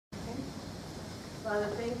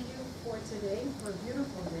Father, thank you for today, for a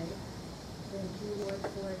beautiful day. Thank you, Lord,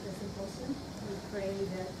 for the symposium. We pray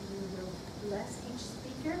that you will bless each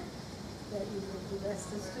speaker, that you will bless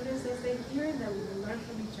the students as they hear, and that we will learn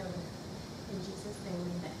from each other. In Jesus' name,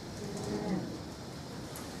 amen.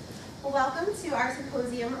 Well, welcome to our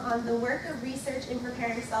symposium on the work of research in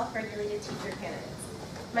preparing self-regulated teacher candidates.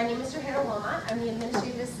 My name is Johanna Wilmot. I'm the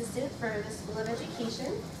administrative assistant for the School of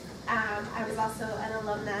Education. I was also an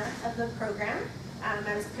alumna of the program.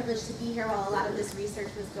 I was privileged to be here while a lot of this research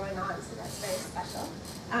was going on, so that's very special.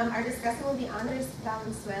 Our discussant will be Andres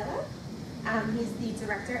Valenzuela. He's the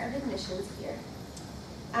Director of Admissions here.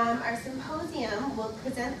 Our symposium will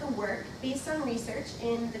present the work based on research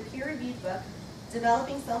in the peer-reviewed book,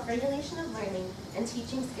 Developing Self-Regulation of Learning and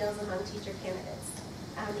Teaching Skills Among Teacher Candidates.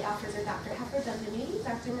 The authors are Dr. Heifer Benvenuti,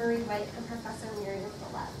 Dr. Marie White, and Professor Miriam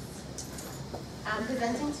Velez.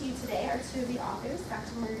 Presenting to you today are two of the authors,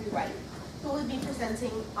 Dr. Marie White, who will be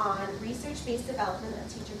presenting on research-based development of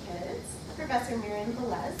teacher candidates, Professor Miriam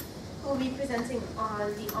Velez, who will be presenting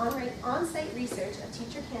on the on-site research of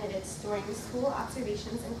teacher candidates during school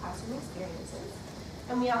observations and classroom experiences.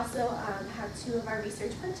 And we also have two of our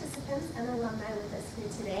research participants and alumni with us here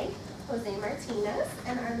today, Jose Martinez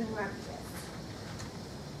and Arlene Rodriguez.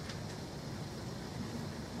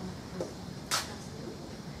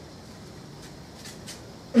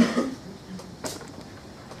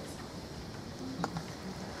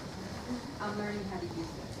 I'm learning how to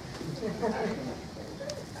use it.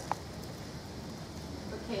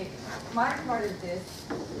 Okay, my part of this,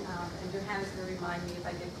 and Johanna's going to remind me if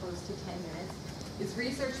I get close to 10 minutes, is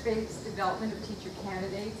research-based development of teacher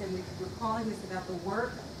candidates, and we're calling this about the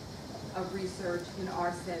work of research in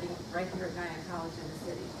our setting right here at Nyack College in the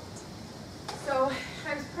city. So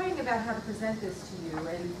I was praying about how to present this to you,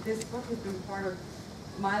 and this book has been part of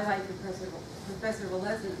my life and Professor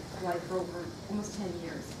Velez's life for over almost 10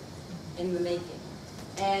 years in the making.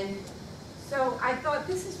 And so I thought,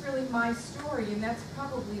 this is really my story, and that's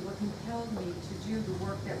probably what compelled me to do the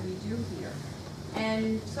work that we do here.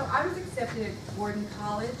 And so I was accepted at Gordon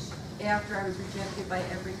College after I was rejected by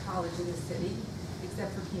every college in the city,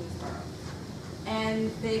 except for Kingsborough.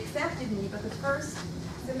 And they accepted me, but the first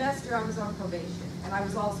semester I was on probation, and I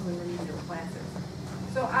was also in remedial classes.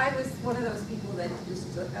 So I was one of those people that just,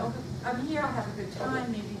 oh, I'm here, I'll have a good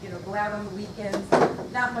time, maybe go out on the weekends,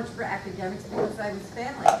 not much for academics because I was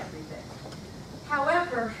failing everything.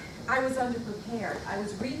 However, I was underprepared. I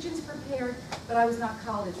was Regents prepared, but I was not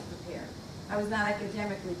college prepared. I was not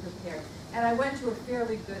academically prepared. And I went to a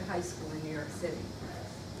fairly good high school in New York City.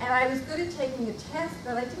 And I was good at taking a test,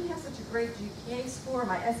 but I didn't have such a great GPA score.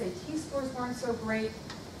 My SAT scores weren't so great.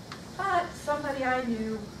 But somebody I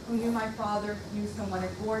knew, who knew my father, knew someone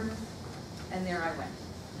at Gordon, and there I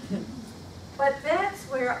went. But that's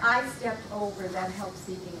where I stepped over that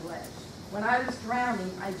help-seeking ledge. When I was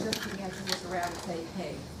drowning, I just began to look around and say,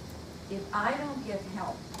 hey, if I don't get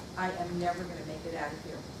help, I am never going to make it out of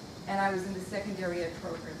here. And I was in the secondary ed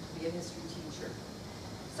program to be a history teacher.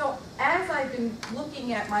 So as I've been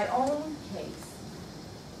looking at my own case,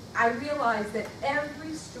 I realized that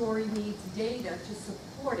every story needs data to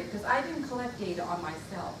support it, because I didn't collect data on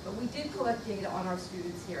myself, but we did collect data on our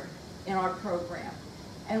students here in our program.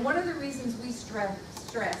 And one of the reasons we stress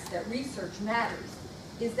that research matters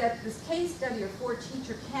is that this case study of 4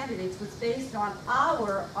 teacher candidates was based on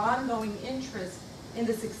our ongoing interest in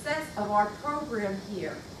the success of our program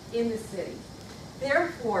here in the city.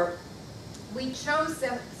 Therefore, we chose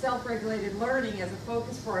self-regulated learning as a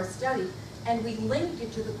focus for our study, and we linked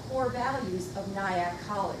it to the core values of Nyack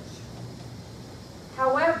College.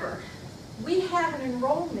 However, we have an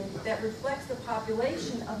enrollment that reflects the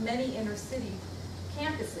population of many inner city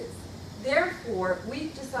campuses. Therefore, we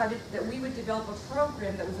decided that we would develop a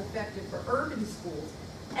program that was effective for urban schools,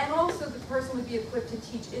 and also the person would be equipped to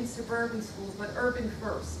teach in suburban schools, but urban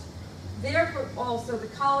first. Therefore, also the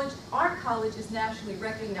college, our college is nationally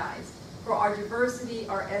recognized for our diversity,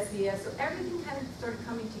 our SES, so everything kind of started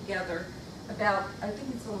coming together about, I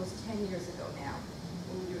think it's almost 10 years ago now.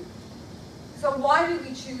 So why did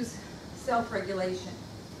we choose self-regulation?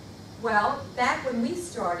 Well, back when we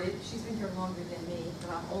started, she's been here longer than me,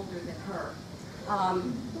 but I'm older than her.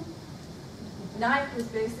 Nyack was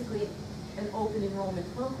basically an open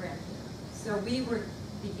enrollment program here. So we were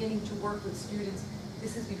beginning to work with students.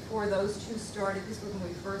 This is before those two started. This was when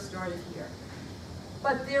we first started here.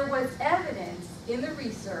 But there was evidence in the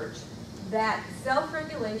research that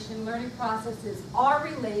self-regulation learning processes are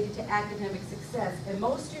related to academic success, and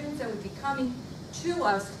most students that would be coming to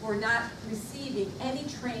us were not receiving any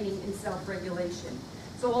training in self-regulation.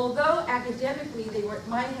 So although academically they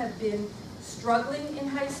might have been struggling in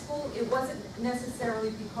high school, it wasn't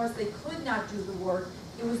necessarily because they could not do the work.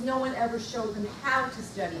 It was no one ever showed them how to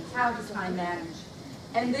study, how to time manage.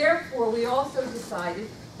 And therefore, we also decided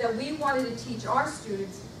that we wanted to teach our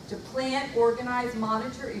students to plan, organize,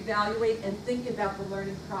 monitor, evaluate, and think about the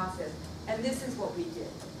learning process. And this is what we did.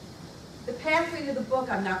 The pathway to the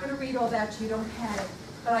book, I'm not going to read all that, you don't have it,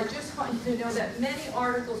 but I just want you to know that many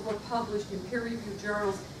articles were published in peer-reviewed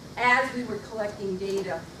journals as we were collecting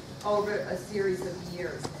data over a series of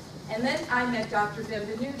years. And then I met Dr.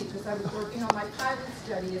 Benvenuti because I was working on my pilot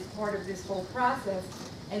study as part of this whole process,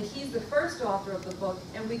 and he's the first author of the book,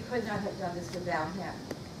 and we could not have done this without him.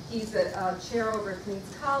 He's a chair over at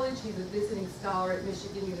Queens College, he's a visiting scholar at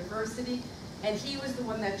Michigan University, and he was the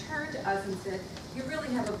one that turned to us and said, you really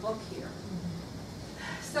have a book here.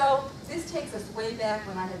 So this takes us way back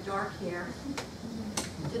when I had dark hair,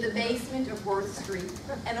 to the basement of Worth Street.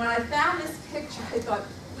 And when I found this picture, I thought,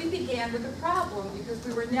 we began with a problem because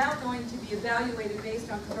we were now going to be evaluated based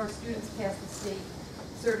on could our students pass the state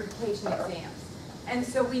certification exams. And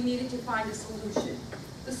so we needed to find a solution.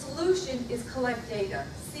 The solution is collect data,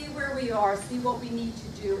 see where we are, see what we need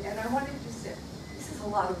to do. And I wanted to say, this is a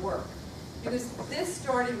lot of work. Because this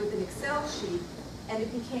started with an Excel sheet, and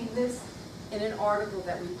it became this in an article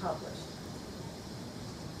that we published.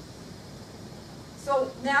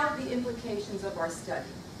 So now the implications of our study.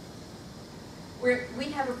 We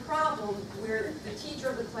have a problem where the teacher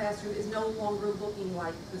of the classroom is no longer looking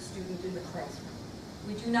like the student in the classroom.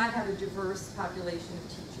 We do not have a diverse population of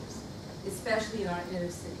teachers, especially in our inner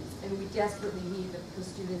cities, and we desperately need the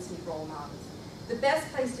students need role models. The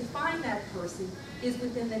best place to find that person is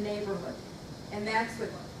within the neighborhood, and that's what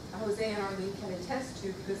Jose and Arlene can attest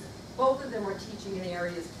to, because both of them are teaching in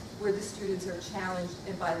areas where the students are challenged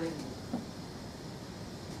and bilingual.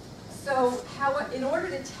 So in order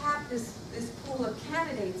to tap this pool of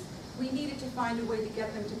candidates, we needed to find a way to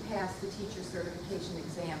get them to pass the teacher certification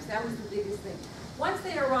exams. That was the biggest thing. Once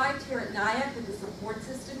they arrived here at Nyack with the support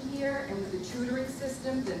system here and with the tutoring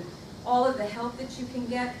systems and all of the help that you can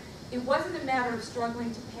get, it wasn't a matter of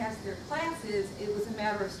struggling to pass their classes, it was a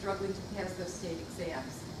matter of struggling to pass those state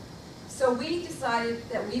exams. So we decided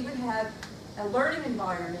that we would have a learning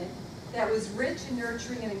environment that was rich in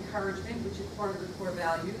nurturing and encouragement, which is part of the core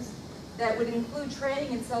values, that would include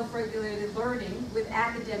training and self-regulated learning with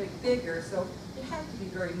academic vigor, so you have to be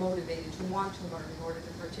very motivated to want to learn in order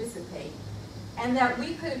to participate, and that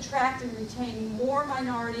we could attract and retain more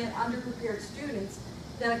minority and underprepared students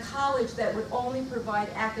than a college that would only provide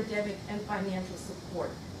academic and financial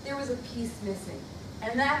support. There was a piece missing,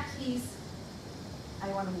 and that piece, I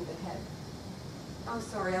want to move ahead. Oh,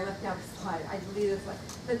 sorry, I left out the slide. I deleted the slide.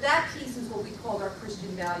 But that piece is what we called our Christian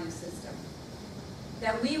value system.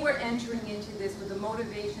 That we were entering into this with a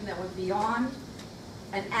motivation that went beyond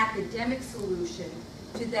an academic solution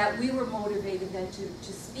to that we were motivated then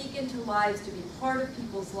to speak into lives, to be part of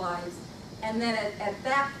people's lives, and then at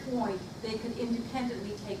that point, they could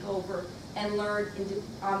independently take over and learn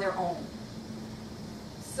on their own.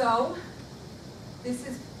 So, this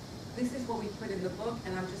is what we put in the book,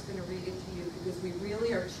 and I'm just going to read it to you because we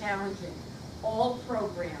really are challenging all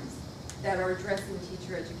programs that are addressing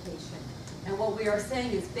teacher education. And what we are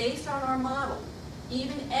saying is, based on our model,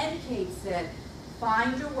 even NCATE said,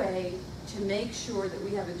 find a way to make sure that we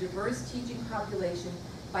have a diverse teaching population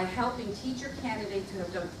by helping teacher candidates who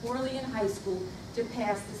have done poorly in high school to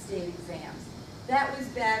pass the state exams. That was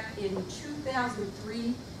back in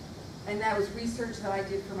 2003, and that was research that I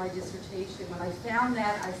did for my dissertation. When I found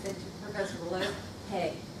that, I said to Professor Willett,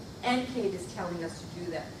 hey, NCATE is telling us to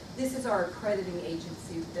do that. This is our accrediting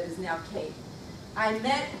agency that is now CATE. I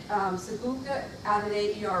met Sabuka out at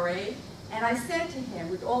AERA, and I said to him,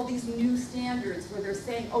 with all these new standards where they're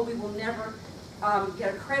saying, oh, we will never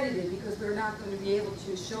get accredited because we're not going to be able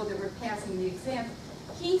to show that we're passing the exam,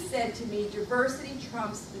 he said to me, diversity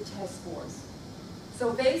trumps the test scores.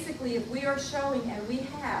 So basically, if we are showing, and we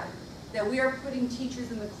have, that we are putting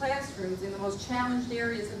teachers in the classrooms in the most challenged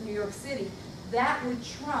areas of New York City, that would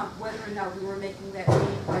trump whether or not we were making that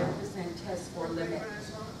 85% test score limit.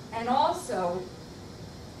 And also,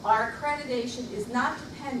 our accreditation is not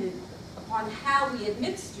dependent upon how we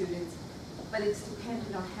admit students, but it's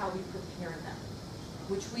dependent on how we prepare them,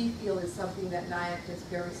 which we feel is something that Nyack is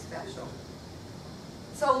very special.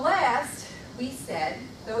 So last, we said,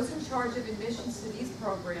 those in charge of admissions to these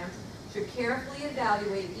programs should carefully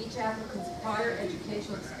evaluate each applicant's prior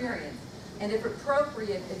educational experience, and if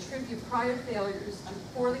appropriate, attribute prior failures to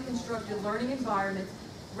poorly constructed learning environments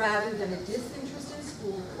rather than a disinterest in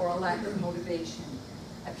school or a lack of motivation.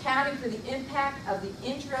 Accounting for the impact of the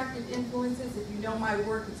interactive influences, if you know my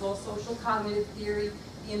work, it's all social cognitive theory,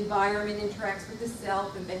 the environment interacts with the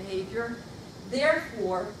self and behavior.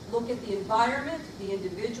 Therefore, look at the environment, the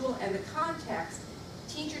individual, and the context.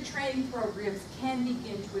 Teacher training programs can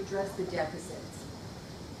begin to address the deficits.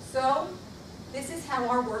 So, this is how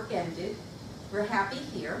our work ended. We're happy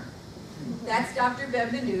here. That's Dr.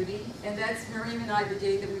 Benvenuti, and that's Miriam and I the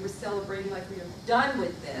day that we were celebrating like we were done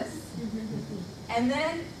with this. And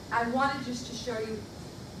then I wanted just to show you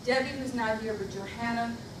Debbie, who's not here, but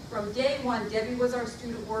Johanna. From day one, Debbie was our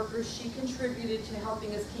student worker. She contributed to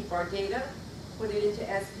helping us keep our data, put it into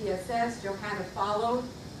SPSS. Johanna followed.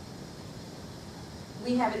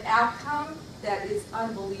 We have an outcome that is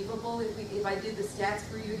unbelievable. If I did the stats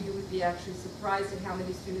for you, you would be actually surprised at how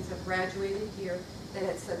many students have graduated here that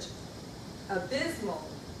had such abysmal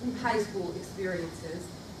high school experiences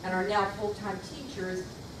and are now full-time teachers.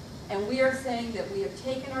 And we are saying that we have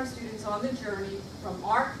taken our students on the journey from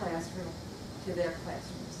our classroom to their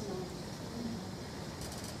classrooms.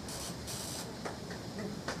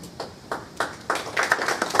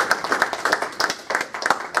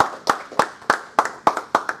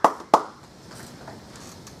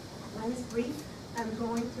 Mine is brief. I'm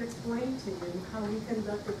going to explain to you how we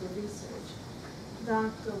conducted the research.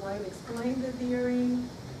 Dr. White explained the theory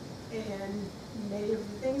and many of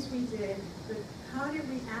the things we did, but how did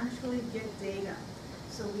we actually get data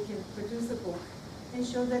so we can produce a book and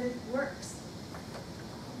show that it works?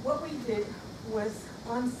 What we did was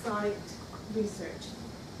on-site research.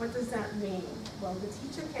 What does that mean? Well, the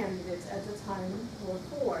teacher candidates at the time were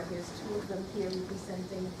 4. There's 2 of them here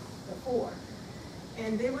representing the 4.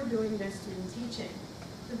 And they were doing their student teaching.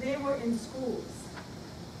 So they were in schools.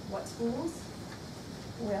 What schools?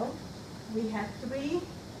 Well, we had 3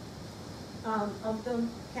 of the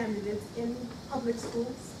candidates in public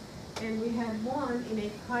schools, and we had 1 in a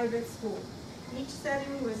private school. Each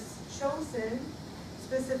setting was chosen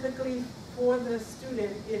specifically for the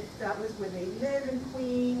student, if that was where they live in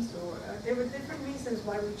Queens, or there were different reasons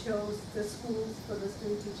why we chose the schools for the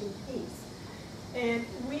student teaching piece. And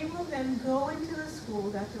we will then go into the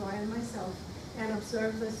school, Dr. Ryan and myself, and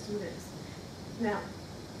observe the students. Now,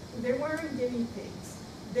 they weren't guinea pigs.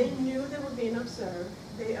 They knew they were being observed.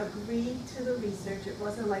 They agreed to the research. It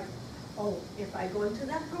wasn't like, oh, if I go into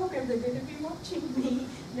that program, they're going to be watching me.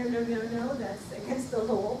 No, no, no, no, that's against the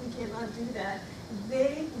law. We cannot do that.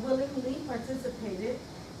 They willingly participated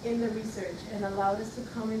in the research and allowed us to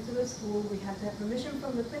come into the school. We had to have permission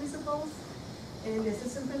from the principals and the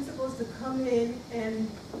assistant principals to come in and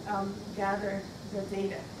gather the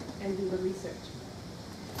data and do the research.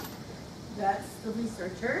 That's the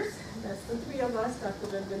researchers. That's the 3 of us, Dr.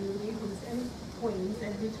 Benvenuti, who's in Queens.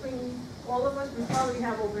 And between all of us, we probably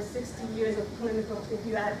have over 60 years of clinical, if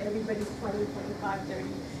you add everybody's 20, 25, 30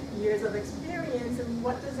 years of experience. And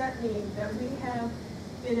what does that mean? That we have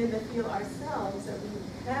been in the field ourselves, that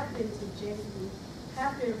we have been teaching, we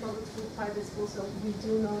have been in public school, private school, so we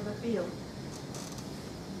do know the field.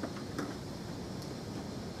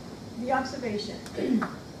 The observation.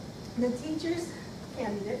 The teachers,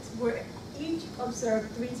 candidates, were each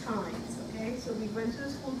observed 3 times, okay? So we went to the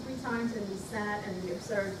school 3 times and we sat and we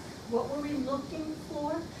observed. What were we looking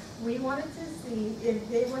for? We wanted to see if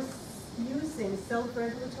they were using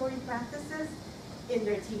self-regulatory practices in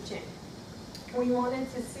their teaching. We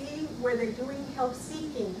wanted to see, were they doing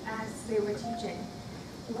help-seeking as they were teaching?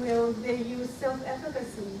 Will they use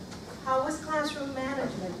self-efficacy? How was classroom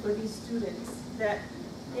management for these students that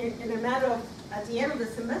in a matter of, at the end of the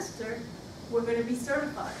semester, we're going to be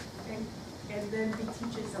certified and then be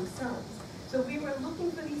teachers themselves. So we were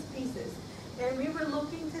looking for these pieces, and we were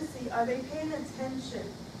looking to see, are they paying attention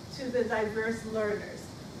to the diverse learners?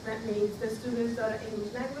 That means the students that are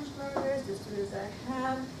English language learners, the students that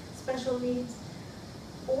have special needs,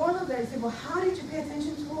 all of that. You say, well, how did you pay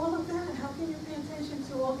attention to all of that? How can you pay attention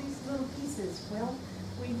to all these little pieces? Well,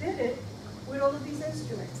 we did it with all of these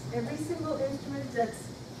instruments. Every single instrument that's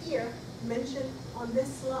here, mentioned on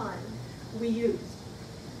this slide, we used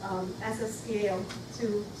as a scale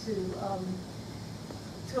to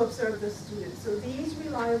observe the students. So these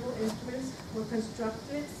reliable instruments were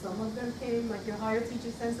constructed. Some of them came like your higher teacher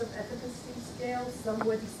sense of efficacy scale. Some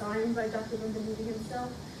were designed by Dr. Benvenuti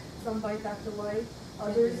himself, some by Dr. White.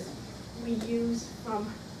 Others we used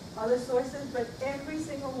from other sources, but every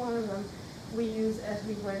single one of them we used as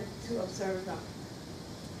we went to observe them.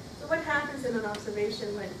 So what happens in an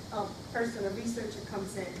observation when a person, a researcher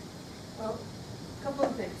comes in? Well, a couple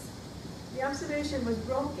of things. The observation was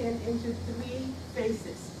broken into 3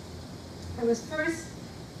 phases. It was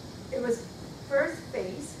first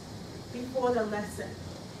phase before the lesson.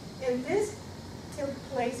 And this took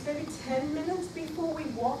place maybe 10 minutes before we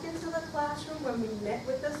walked into the classroom when we met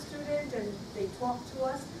with the student and they talked to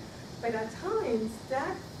us. But at times,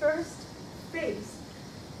 that first phase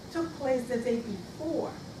took place the day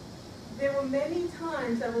before. There were many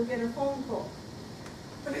times I would get a phone call.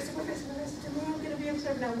 Professor, tomorrow I'm going to be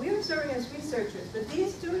observing. Now, we're observing as researchers, but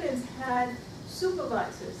these students had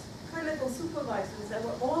supervisors, clinical supervisors that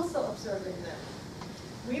were also observing them.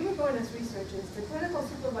 We were going as researchers. The clinical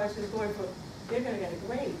supervisors were going for, they're going to get a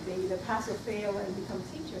grade. They either pass or fail and become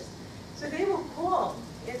teachers. So they will call,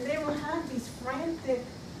 and they will have these frantic,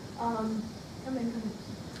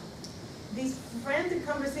 these frantic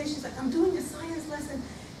conversations like, I'm doing a science lesson,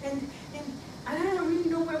 and I don't really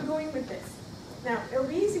know where I'm going with this. Now, it'll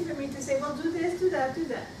be easy for me to say, well, do this, do that, do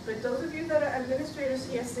that. But those of you that are administrators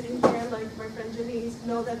here, sitting here, like my friend Janice,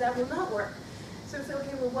 know that that will not work. So it's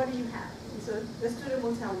okay, well, what do you have? And so the student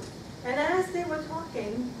will tell me. And as they were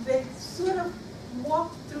talking, they sort of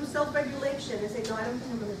walked through self-regulation and say, no, I don't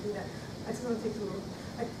think I'm going to do that. It's going to take too long.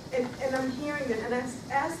 And I'm hearing that. And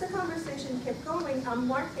as the conversation kept going, I'm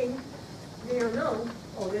marking they or no,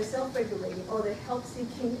 or they're self-regulating, or they're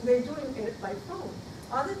help-seeking. They're doing it by phone.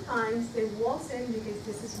 Other times, they waltz in, because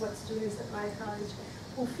this is what students at my college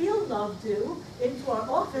who feel love do, into our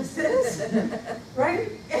offices,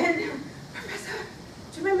 right? And, Professor,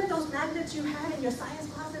 do you remember those magnets you had in your science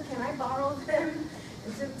closet? Can I borrow them?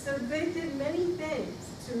 And so they did many things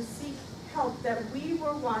to seek help that we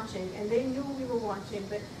were watching, and they knew we were watching,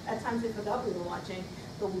 but at times they forgot we were watching,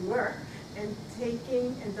 but we were, and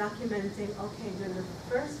taking and documenting, okay, during the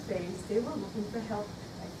first phase, they were looking for help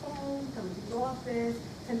by phone, coming to the office,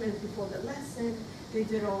 10 minutes before the lesson, they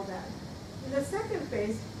did all that. In the second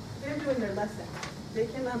phase, they're doing their lesson. They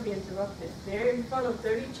cannot be interrupted. They're in front of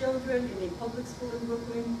 30 children in a public school in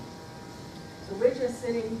Brooklyn, so we're just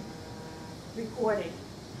sitting, recording.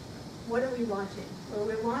 What are we watching? Well,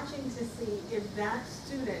 we're watching to see if that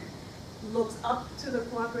student looks up to the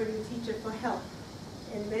cooperating teacher for help.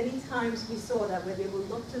 And many times we saw that, where they would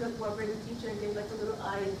look to the cooperating teacher and give like a little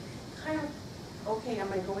eye, and kind of, okay,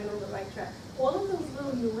 am I going on the right track? All of those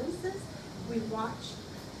little nuances we watched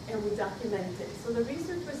and we documented. So the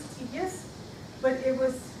research was tedious, but it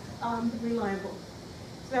was reliable.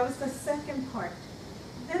 So that was the second part.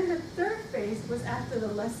 Then the third phase was after the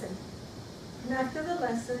lesson. And after the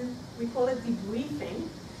lesson, we call it debriefing.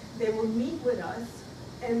 They will meet with us,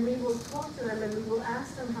 and we will talk to them, and we will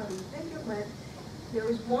ask them how they think it went. There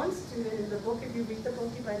was one student in the book, if you read the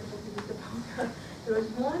book, you buy the book, you read the book. There was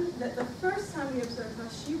one that the first time we observed her,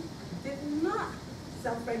 she did not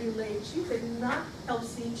self-regulate. She did not help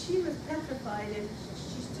see. She was petrified, and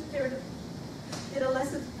she stood there and did a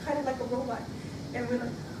lesson kind of like a robot. And we're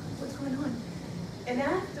like, what's going on? And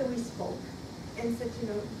after we spoke and said, you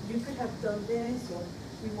know, you could have done this, or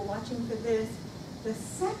we were watching for this, the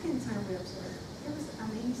second time we observed, it was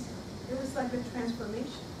amazing. It was like a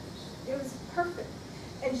transformation. It was perfect.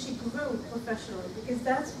 And she grew professionally, because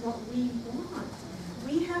that's what we want.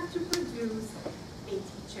 We have to produce a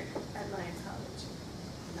teacher at Nyack College.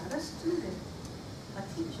 Not a student, a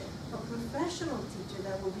teacher, a professional teacher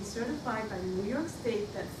that will be certified by New York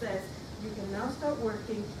State that says you can now start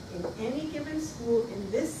working in any given school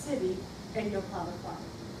in this city and you're qualified.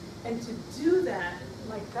 And to do that,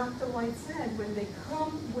 like Dr. White said, when they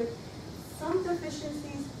come with some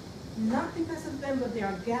deficiencies, not because of them, but there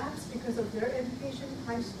are gaps because of their education,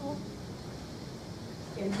 high school.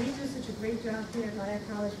 And we do such a great job here at Nyack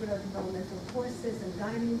College with our developmental courses and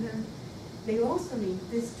guiding them. They also need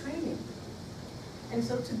this training. And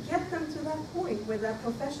so to get them to that point where that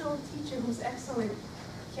professional teacher who's excellent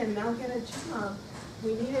can now get a job,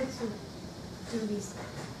 we needed to do these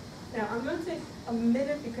things. Now, I'm going to take a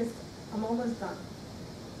minute because I'm almost done.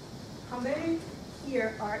 How many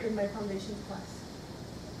here are in my foundations class?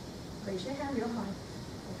 Raise your hand real high.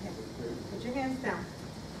 Okay, put your hands down.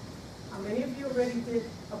 How many of you already did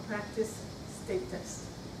a practice state test?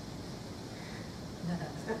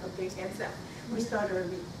 Okay, hands down. We start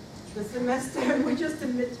early. The semester, we're just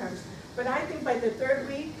in midterms. But I think by the third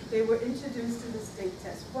week, they were introduced to the state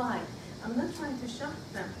test. Why? I'm not trying to shock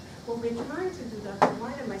them. What we're trying to do, Dr.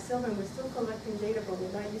 White and myself, and we're still collecting data, but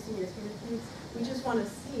we're not using it as things. We just want to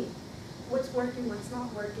see what's working, what's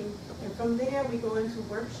not working. And from there, we go into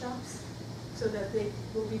workshops so that they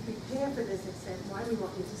will be prepared for this exam, why we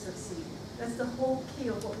want you to succeed. That's the whole key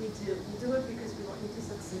of what we do. We do it because we want you to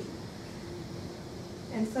succeed.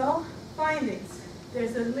 And so, findings.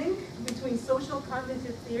 There's a link between social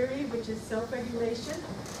cognitive theory, which is self-regulation,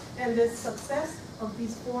 and the success of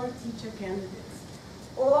these 4 teacher candidates.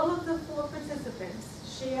 All of the 4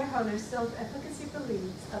 participants share how their self-efficacy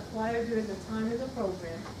beliefs acquired during the time of the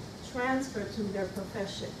program transfer to their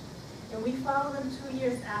profession. And we followed them 2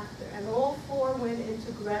 years after, and all 4 went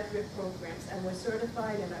into graduate programs and were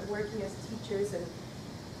certified and are working as teachers. And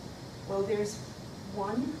well, there's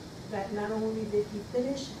one that not only did he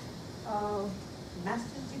finish a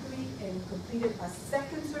master's degree and completed a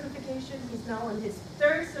 2nd certification, he's now on his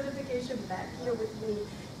 3rd certification back here with me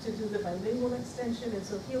to do the bilingual extension, and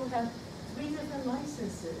so he'll have 3 different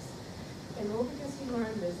licenses. And all because he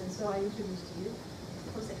learned this, and so I introduce to you,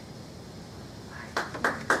 Jose.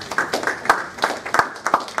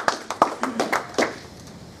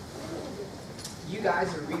 You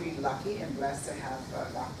guys are really lucky and blessed to have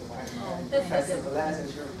Dr. White and Professor Velez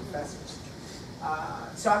as your professors.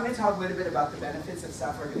 So I'm going to talk a little bit about the benefits of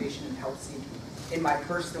self-regulation and help seeking in my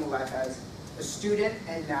personal life as a student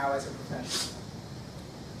and now as a professional.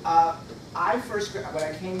 When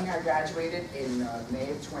I came here, I graduated in May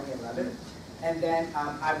of 2011, and then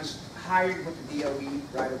I was hired with the DOE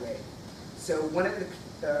right away. So one of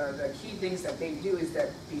the key things that they do is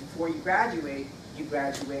that before you graduate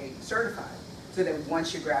certified. So that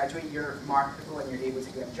once you graduate, you're marketable and you're able to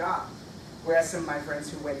get a job. Whereas some of my friends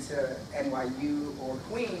who went to NYU or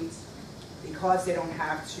Queens, because they don't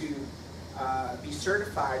have to be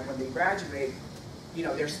certified when they graduate, you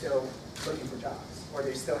know, they're still looking for jobs, or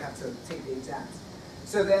they still have to take the exams.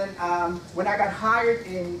 So then, when I got hired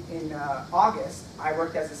in August, I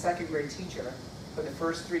worked as a 2nd grade teacher for the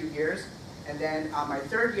first 3 years. And then on my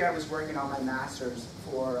 3rd year, I was working on my master's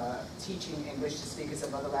for teaching English to speakers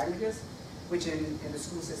of other languages, which in the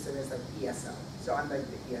school system is like ESL. So I'm like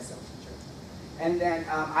the ESL teacher. And then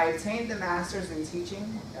I obtained the master's in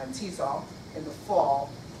teaching, TESOL, in the fall.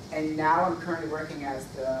 And now I'm currently working as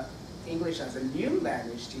the English as a new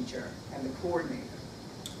language teacher and the coordinator.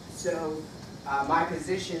 So my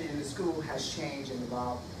position in the school has changed and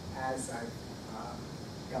evolved as I've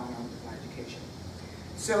gone on with my education.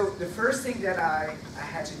 So the first thing that I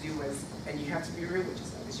had to do was, and you have to be real with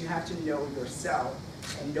yourself, is you have to know yourself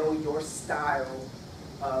and know your style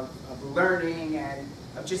of learning and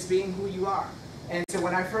of just being who you are. And so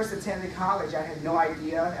when I first attended college, I had no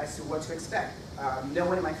idea as to what to expect. No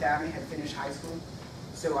one in my family had finished high school,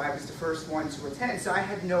 so I was the first one to attend. So I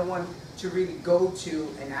had no one to really go to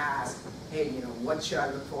and ask, hey, you know, what should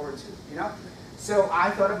I look forward to, you know? So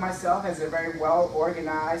I thought of myself as a very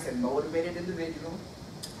well-organized and motivated individual,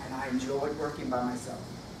 and I enjoyed working by myself.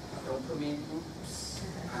 Don't put me in groups.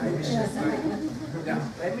 I was just like, no,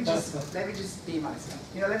 let me just be myself.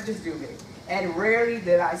 You know, let me just do me. And rarely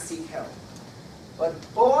did I seek help. But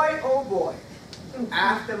boy, oh boy,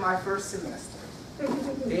 after my first semester,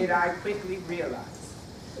 did I quickly realize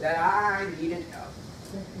that I needed help.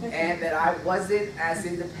 And that I wasn't as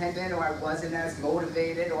independent, or I wasn't as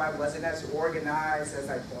motivated, or I wasn't as organized as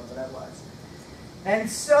I thought that I was. And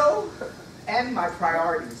so, and my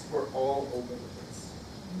priorities were all over the place.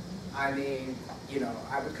 I mean, you know,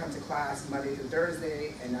 I would come to class Monday through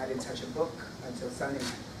Thursday, and I didn't touch a book until Sunday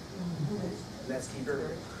night. Let's keep it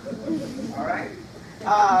real. All right?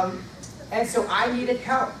 And so I needed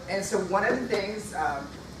help. And so one of the things,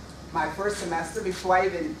 my first semester, before I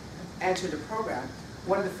even entered the program,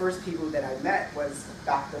 one of the first people that I met was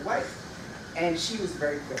Dr. White. And she was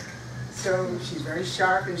very quick. So she's very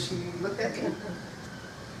sharp, and she looked at me.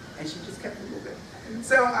 And she just kept moving.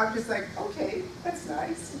 So I'm just like, okay, that's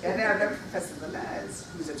nice. And then I met Professor Velez,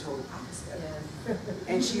 who's a total opposite. Yes.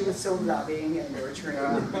 And she was so loving and nurturing.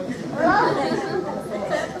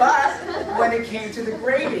 But when it came to the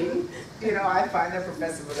grading, you know, I find that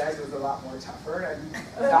Professor Velez was a lot more tougher, and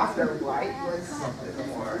Dr. White was a little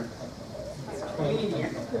more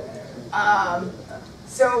lenient.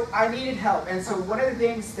 So I needed help. And so one of the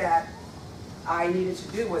things that I needed to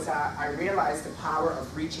do was I realized the power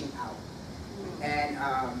of reaching out. And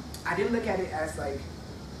I didn't look at it as like,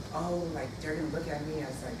 oh, like they're gonna look at me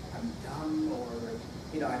as like I'm dumb, or like,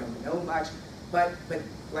 you know, I don't know much. But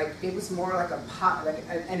like it was more like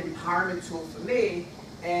an empowerment tool for me.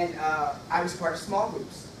 And I was part of small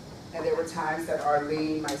groups. And there were times that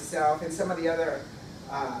Arlene, myself, and some of the other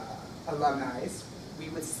alumni, we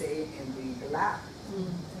would stay in the lab.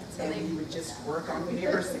 And we would just work on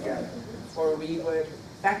papers together. Or we would,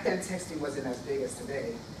 back then texting wasn't as big as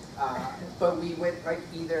today, but we would like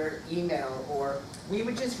either email, or we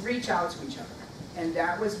would just reach out to each other. And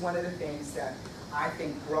that was one of the things that I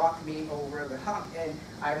think brought me over the hump, and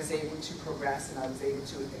I was able to progress, and I was able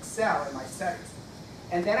to excel in my studies.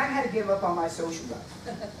 And then I had to give up on my social life,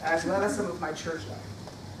 as well as some of my church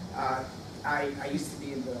life. I used to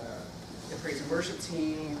be in the praise and worship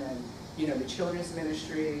team, and you know, the children's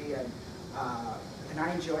ministry, and and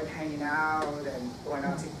I enjoyed hanging out and going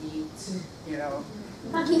out to eat, you know.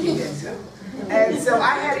 And so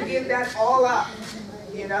I had to give that all up,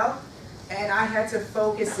 you know. And I had to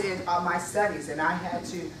focus in on my studies, and I had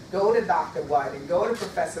to go to Dr. White and go to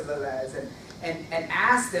Professor Velez and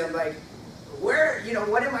ask them, like, where, you know,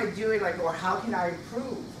 what am I doing, like, or how can I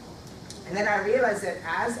improve? And then I realized that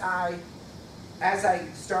as I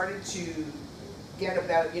started to get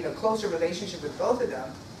about, you know, closer relationship with both of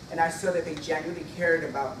them, and I saw that they genuinely cared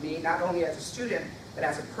about me, not only as a student, but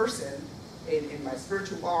as a person in my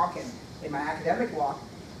spiritual walk and in my academic walk,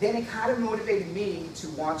 then it kind of motivated me to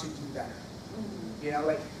want to do better. You know,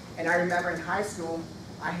 like, and I remember in high school,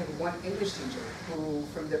 I had one English teacher who,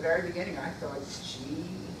 from the very beginning, I thought she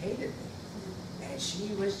hated me. And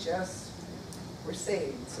she was just, we're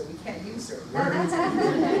saved, so we can't use her words.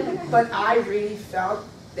 But I really felt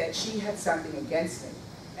that she had something against me.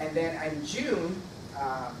 And then in June,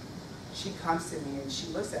 she comes to me and she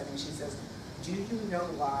looks at me and she says, do you know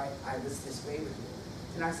why I was this way with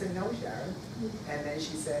you? And I said, no, Sharon. And then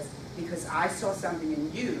she says, because I saw something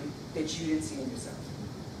in you that you didn't see in yourself.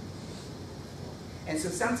 And so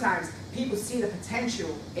sometimes people see the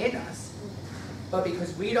potential in us, but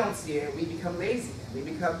because we don't see it, we become lazy.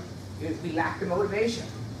 We lack the motivation.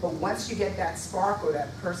 But once you get that spark or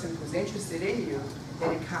that person who's interested in you,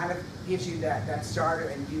 then it kind of gives you that starter,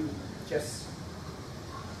 and you just,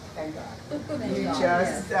 thank God, you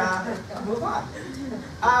just move on.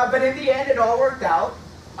 But in the end, it all worked out.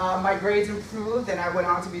 My grades improved, and I went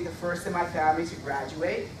on to be the first in my family to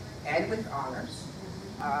graduate, and with honors.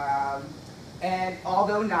 And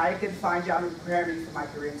although Nyack did a fine job in preparing me for my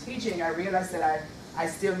career in teaching, I realized that I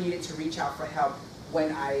still needed to reach out for help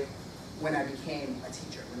when I became a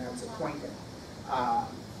teacher, when I was appointed.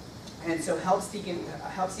 And so help seeking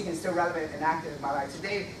is still relevant and active in my life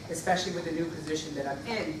today, especially with the new position that I'm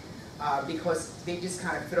in, because they just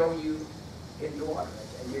kind of throw you in the water,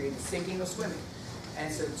 and you're either sinking or swimming.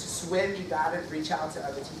 And so to swim, you got to reach out to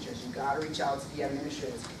other teachers. You got to reach out to the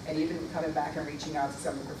administrators, and even coming back and reaching out to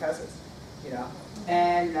some of the professors, you know.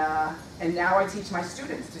 And now I teach my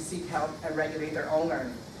students to seek help and regulate their own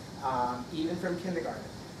learning, even from kindergarten.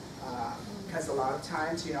 Because a lot of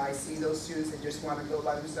times, you know, I see those students that just want to go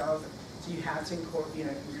by themselves. So you have to, you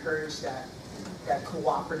know, encourage that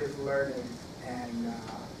cooperative learning. And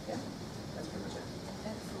yeah, that's pretty much it.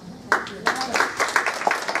 Excellent. Thank you.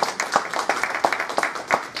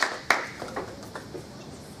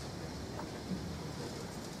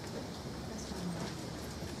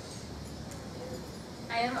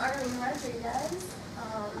 I am Arlene Rodriguez.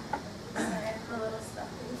 Sorry, I'm a little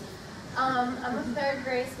stuffy. I'm a third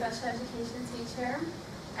grade special education teacher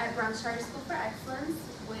at Bronx Charter School for Excellence,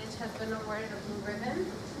 which has been awarded a blue ribbon.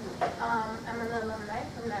 I'm an alumni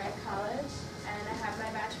from Nyack College, and I have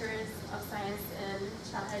my Bachelor's of Science in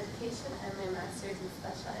Child Education and my Master's in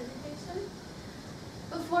Special Education.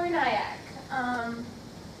 Before Nyack,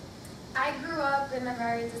 I grew up in a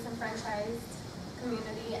very disenfranchised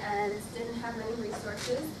community and didn't have many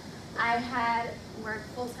resources. I had worked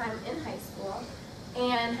full-time in high school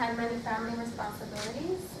and had many family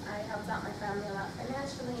responsibilities. I helped out my family a lot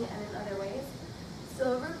financially and in other ways.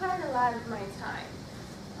 So it required a lot of my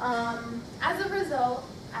time. As a result,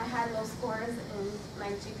 I had low scores in my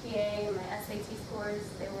GPA, my SAT scores.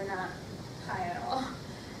 They were not high at all.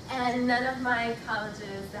 And none of my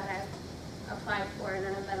colleges that I applied for,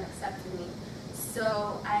 none of them accepted me.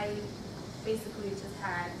 So I basically just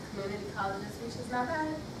had community colleges, which is not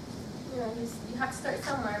bad. You know, you have to start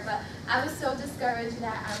somewhere, but I was so discouraged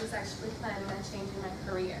that I was actually planning on changing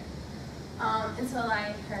my career until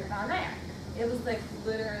I heard about Nyack. It was like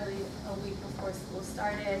literally a week before school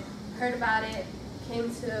started, heard about it,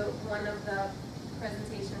 came to one of the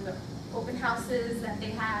presentations of open houses that they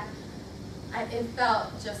had. It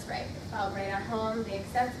felt just right. It felt right at home. They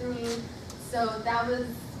accepted me. So that was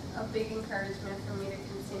a big encouragement for me to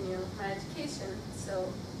continue my education.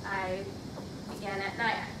 So I began at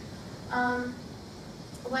Nyack.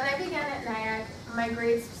 When I began at Nyack, my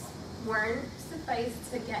grades weren't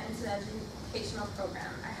sufficed to get into the educational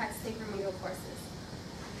program. I had to take remedial courses.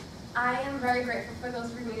 I am very grateful for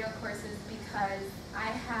those remedial courses because I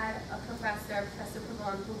had a professor, Professor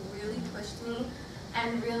Pavone, who really pushed me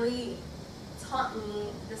and really taught me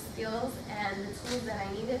the skills and the tools that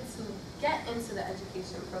I needed to get into the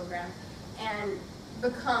education program and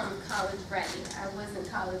become college ready. I wasn't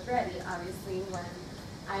college ready, obviously, when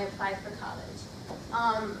I applied for college.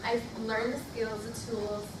 I learned the skills, the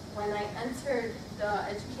tools. When I entered the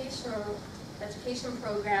education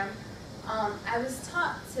program, I was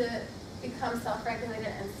taught to become self-regulated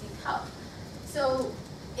and seek help. So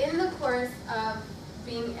in the course of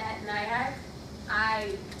being at Nyack,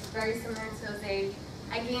 very similar to Jose,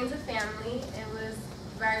 I gained a family. It was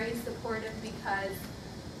very supportive because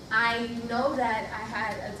I know that I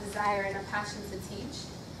had a desire and a passion to teach,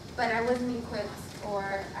 but I wasn't equipped,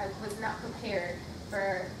 or I was not prepared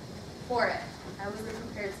for it. I wasn't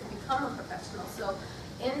prepared to become a professional. So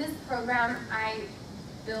in this program, I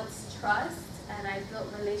built trust and I built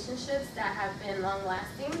relationships that have been long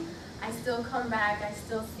lasting. I still come back, I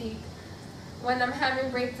still seek when I'm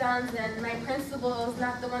having breakdowns and my principal is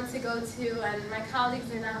not the one to go to and my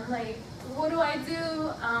colleagues are not, I'm like, what do I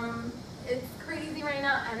do? It's crazy right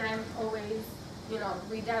now, and I'm always,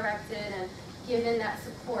 redirected and given that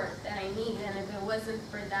support that I need. And if it wasn't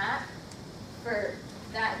for that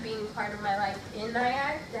being part of my life in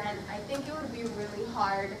Nyack, then I think it would be really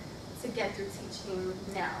hard to get through teaching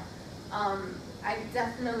now. I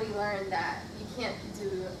definitely learned that you can't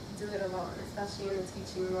do it alone, especially in the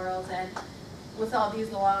teaching world, and with all these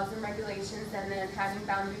laws and regulations, and then having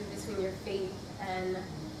boundaries between your faith and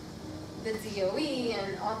the DOE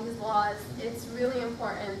and all these laws. It's really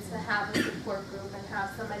important to have a support group and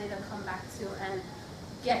have somebody to come back to and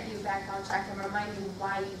get you back on track and remind you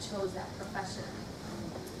why you chose that profession.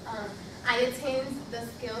 I attained the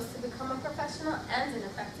skills to become a professional and an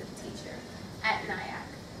effective teacher at Nyack.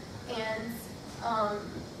 And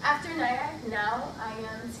after Nyack, now I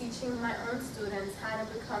am teaching my own students how to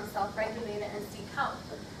become self-regulated and seek help,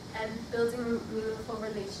 and building meaningful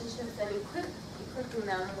relationships and equipping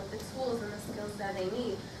them with the tools and the skills that they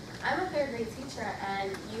need. I'm a third grade teacher,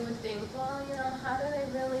 and you would think, well, how do they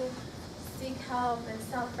really seek help and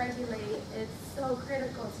self-regulate? It's so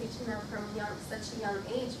critical teaching them from such a young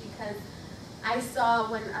age, because I saw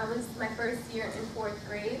when I was my first year in 4th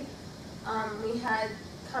grade, we had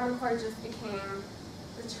Common Core just became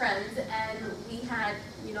the trend, and we had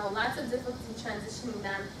lots of difficulty transitioning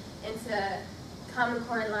them into Common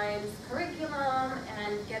Core Alliance curriculum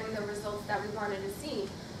and getting the results that we wanted to see.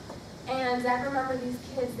 And I remember these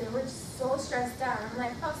kids, they were so stressed out. I'm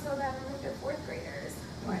like, oh, so that they're 4th graders.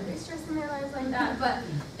 Why are they stressing their lives like that? But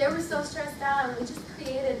they were so stressed out, and we just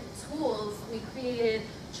created tools. We created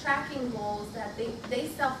tracking goals that they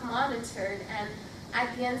self-monitored, and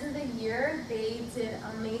at the end of the year, they did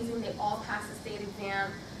amazing. They all passed the state exam,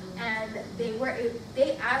 and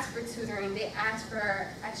they asked for tutoring, they asked for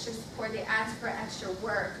extra support, they asked for extra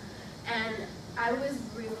work. And I was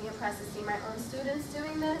really impressed to see my own students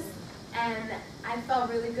doing this, and I felt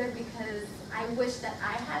really good because I wish that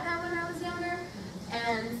I had that when I was younger.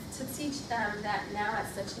 And to teach them that now at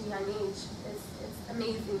such a young age, it's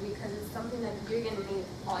amazing, because it's something that you're going to need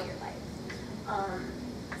all your life.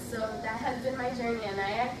 So that has been my journey at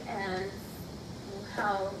Nyack, and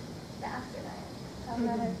how after Nyack, how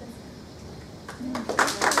that has been.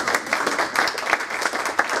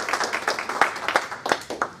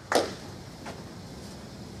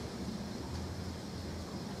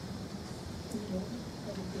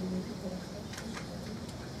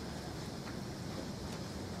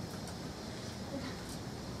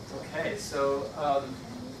 Okay, so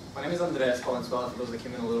my name is Andres Valenzuela, for those that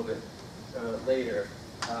came in a little bit later.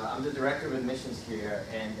 I'm the Director of Admissions here,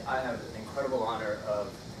 and I have an incredible honor of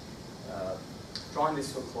drawing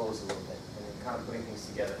this to a close a little bit and kind of putting things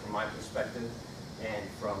together from my perspective and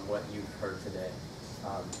from what you've heard today.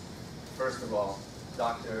 First of all,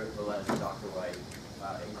 Dr. Velez and Dr. White,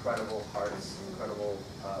 incredible hearts, incredible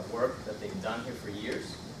work that they've done here for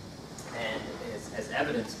years, and as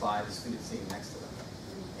evidenced by the students sitting next to them.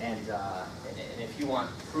 And if you want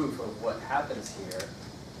proof of what happens here,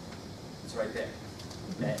 it's right there.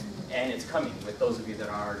 And it's coming with those of you that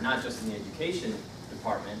are not just in the education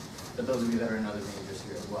department, but those of you that are in other majors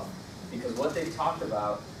here as well. Because what they've talked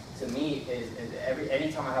about, to me, is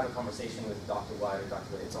anytime I have a conversation with Dr. White or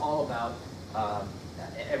Dr. White, it's all about,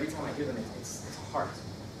 every time I hear them, it's heart.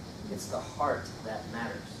 It's the heart that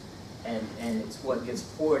matters. And it's what gets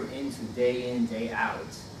poured into day in, day out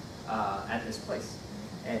at this place.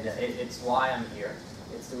 And it's why I'm here.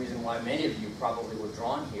 It's the reason why many of you probably were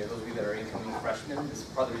drawn here. Those of you that are incoming freshmen, this is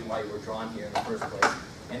probably the reason why you were drawn here in the first place.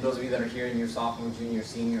 And those of you that are here in your sophomore, junior,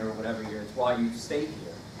 senior, or whatever year, it's why you stayed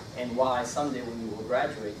here. And why someday when you will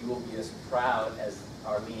graduate, you will be as proud as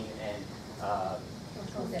Arlene and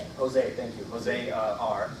Jose, thank you, Jose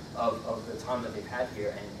are of the time that they've had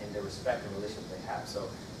here and the respect and relationship they have. So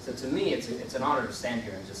to me, it's an honor to stand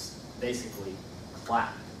here and just basically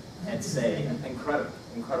clap and say, incredible,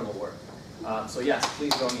 incredible work. So yes,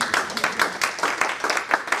 please join me.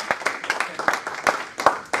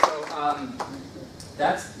 So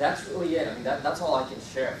that's really it. I mean, that's all I can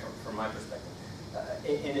share from my perspective.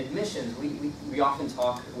 In admissions, we often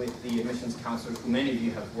talk with the admissions counselors, who many of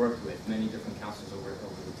you have worked with, many different counselors over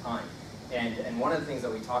the time. And one of the things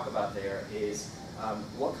that we talk about there is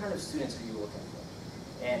what kind of students are you looking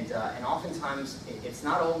for? And oftentimes, it's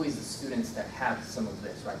not always the students that have some of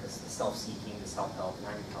this, right? This the self-seeking, the self-help, and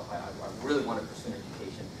I need help, I really want to pursue an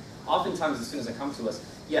education. Oftentimes, the students that come to us,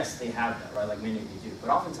 yes, they have that, right? Like many of you do,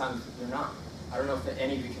 but oftentimes, they're not. I don't know if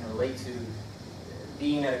any of you can relate to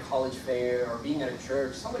being at a college fair or being at a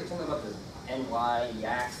church. Somebody told me about this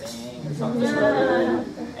Nyack thing or something.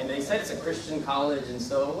 And they said it's a Christian college, and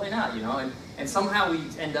so why not, you know? And somehow we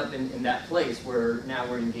end up in that place where now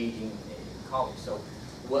we're engaging in college. So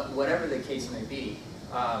whatever the case may be,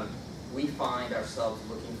 we find ourselves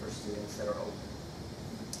looking for students that are open.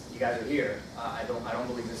 You guys are here. I don't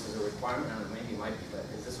believe this is a requirement. I don't know, maybe it might be, but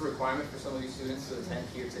is this a requirement for some of you students to attend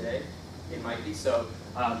here today? It might be. So,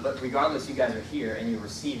 but regardless, you guys are here and you're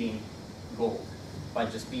receiving gold by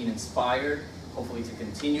just being inspired, hopefully to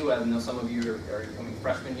continue. I know some of you are becoming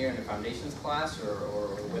freshmen here in the foundations class,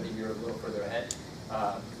 or whether you're a little further ahead.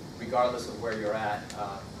 Regardless of where you're at,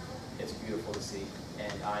 it's beautiful to see,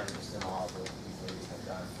 and I'm just in awe of what these ladies have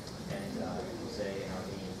done. And Jose and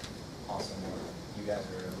Arlene, awesome work. You guys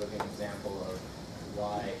are a living example of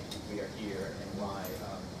why we are here and why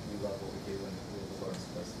we love what we do and we live the Lord's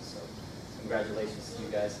places. So congratulations to you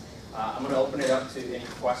guys. I'm going to open it up to any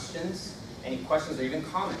questions. Any questions or even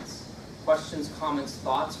comments? Questions, comments,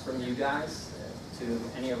 thoughts from you guys to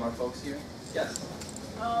any of our folks here? Yes?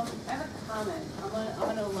 I have a comment. I'm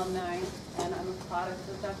an alumni, and I'm a product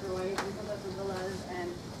of Dr. White and Professor Velez,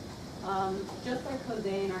 and just like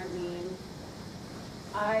Jose and Arlene,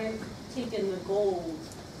 I've taken the gold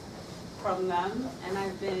from them, and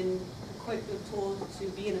I've been equipped with tools to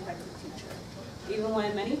be an effective teacher. Even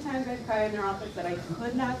when many times I cried in their office that I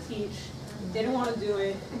could not teach, didn't want to do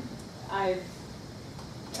it, I've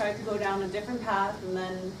tried to go down a different path, and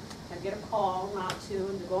then I'd get a call not to,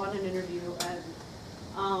 and to go on an interview.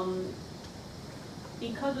 And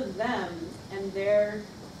because of them and their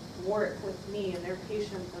work with me and their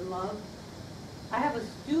patience and love, I have a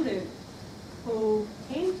student who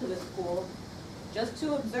came to the school just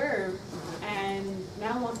to observe and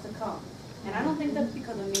now wants to come. And I don't think that's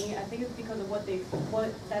because of me. I think it's because of what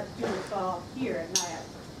that student saw here at Nyack,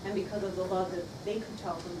 and because of the love that they could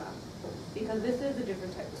tell from them. Because this is a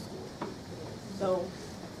different type of school. So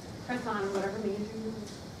press on in whatever major you want.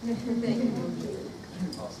 Thank you.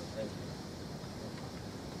 Awesome, thank you.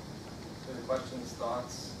 So the questions,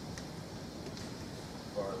 thoughts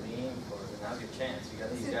for Arlene? Now's your chance. You got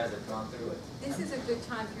these guys that have gone through it. This is a good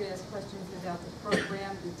time for you to ask questions about the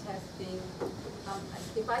program, the testing.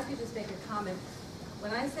 If I could just make a comment.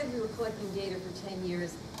 When I said we were collecting data for 10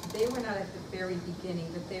 years, they were not at the very beginning,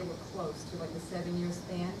 but they were close to like a 7-year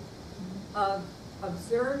span of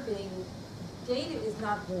observing. Data is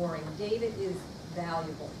not boring. Data is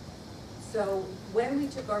valuable. So when we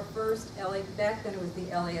took our first LA, back then it was the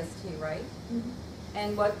LAST, right?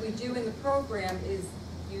 And what we do in the program is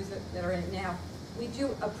use it that are in it now. We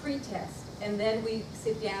do a pre-test, and then we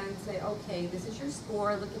sit down and say, okay, this is your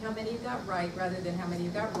score. Look at how many you got right, rather than how many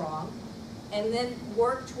you got wrong, and then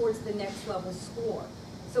work towards the next level score.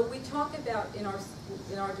 So we talk about in our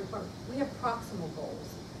department, we have proximal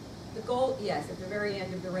goals. The goal, yes, at the very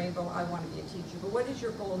end of the rainbow, I want to be a teacher. But what is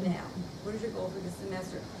your goal now? What is your goal for the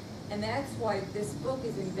semester? And that's why this book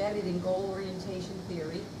is embedded in goal orientation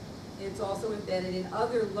theory. It's also embedded in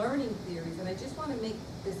other learning theories. And I just want to make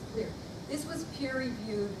this clear. This was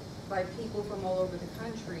peer-reviewed by people from all over the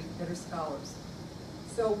country that are scholars.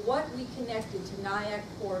 So what we connected to Nyack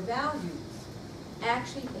core values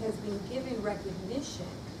actually has been given recognition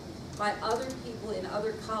by other people in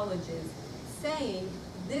other colleges, saying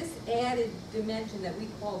this added dimension that we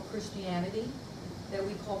call Christianity, that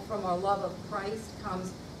we call from our love of Christ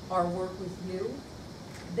comes our work with you,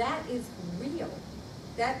 that is real.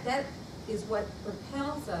 That is what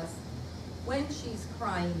propels us when she's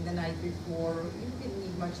crying the night before. You didn't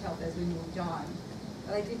need much help as we moved on,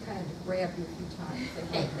 but I did kind of grab you a few times.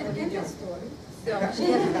 Like, hey, what are you doing? So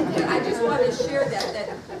I just want to share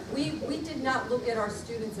that we did not look at our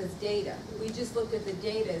students as data. We just looked at the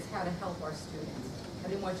data as how to help our students. I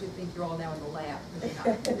didn't want you to think you're all now in the lab,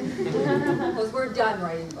 because we're done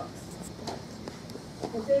writing books.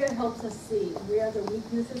 And data helps us see where are the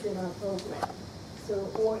weaknesses in our program, so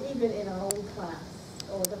or even in our own class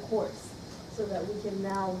or the course, so that we can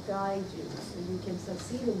now guide you so you can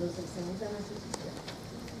succeed in those exams and as a teacher.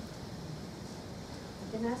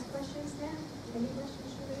 You can ask questions now. Any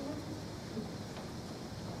questions for anyone?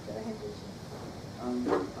 Go ahead, Richard.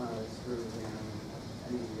 It's for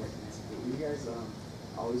any of you guys can answer. Were you guys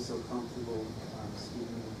always so comfortable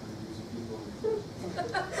speaking in front of user people?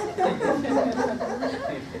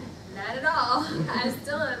 Not at all. I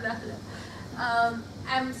still am not.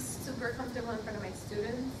 I'm super comfortable in front of my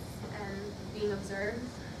students and being observed,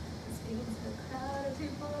 speaking to the crowd of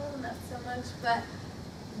people, not so much, but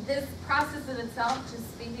this process in itself, just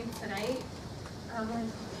speaking tonight, I'm like,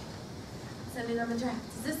 sending them a draft.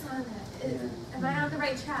 Is this on that? Am I on the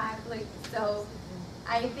right track? Like, so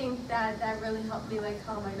I think that really helped me like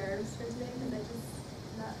calm my nerves for today, because I'm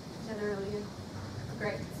just not generally a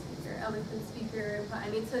great speaker, eloquent speaker, but I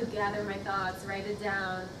need to gather my thoughts, write it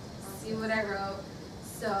down, see what I wrote.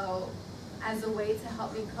 So as a way to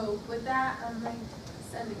help me cope with that, I'm like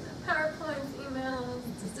sending them PowerPoints, emails,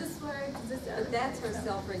 does this work, does this work? But that's her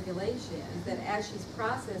self-regulation, is that as she's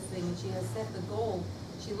processing and she has set the goal,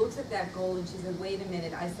 she looks at that goal and she said, wait a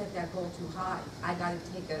minute, I set that goal too high. I gotta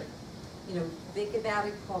take a, think about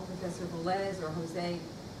it, call Professor Velez or Jose,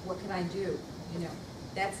 what can I do?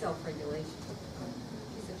 That's self-regulation.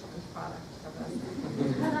 She's such a good product of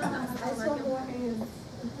us. I saw more hands.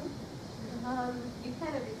 You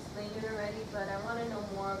kind of explained it already, but I want to know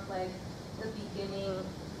more of like the beginning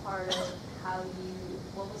part of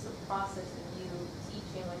what was the process of you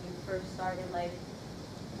teaching when you first started? Like,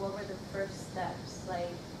 what were the first steps like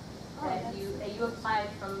that you applied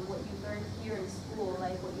from what you learned here in school,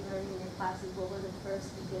 like what you learned in your classes? What were the first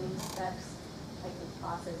beginning steps, like the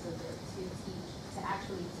process of it to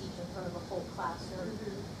actually teach in front of a whole classroom?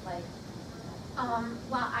 Like,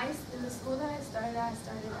 well, in the school that I started as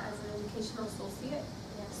an educational associate.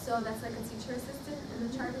 So that's like a teacher assistant in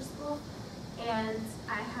the charter school. And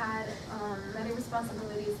I had many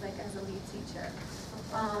responsibilities like as a lead teacher.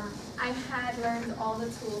 I had learned all the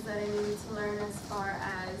tools that I needed to learn as far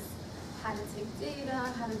as how to take data,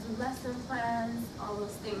 how to do lesson plans, all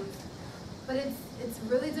those things. But it's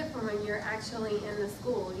really different when you're actually in the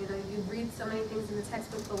school. You read so many things in the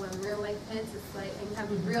textbook, but when real life hits, it's like, and you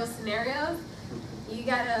have real scenarios, you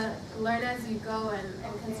gotta learn as you go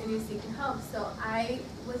and continue seeking help. So I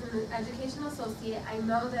was an educational associate. I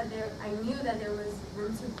knew that there was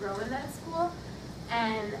room to grow in that school,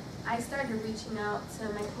 and I started reaching out to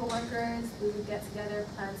my coworkers. We would get together,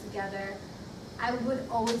 plan together. I would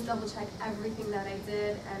always double check everything that I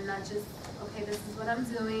did, and not just, okay, this is what I'm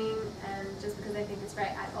doing, and just because I think it's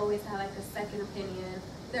right. I always had like a second opinion,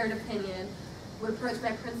 third opinion. Would approach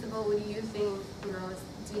my principal, what do you think, do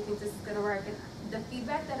you think this is gonna work? And the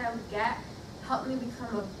feedback that I would get helped me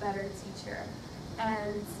become a better teacher.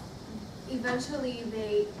 And eventually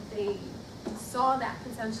they saw that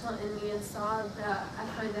potential in me and saw the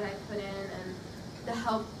effort that I put in and the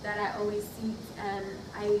help that I always seek, and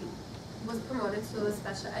I was promoted to a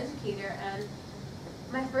special educator. And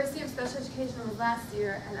my first year of special education was last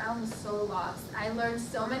year, and I was so lost. I learned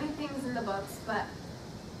so many things in the books, but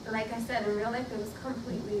like I said, in real life it was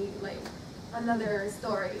completely like another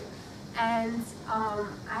story. And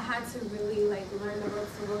I had to really like learn the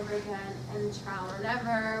ropes all over again, and trial and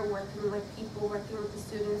error, working with people, working with the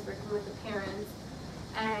students, working with the parents.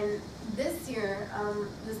 And this year,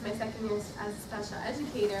 this is my second year as a special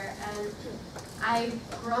educator, and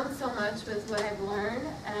I've grown so much with what I've learned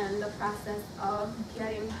and the process of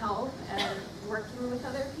getting help and working with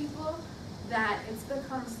other people, that it's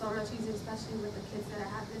become so much easier, especially with the kids that I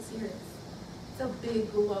have this year. It's a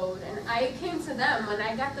big load, and I came to them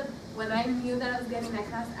when I knew that I was getting that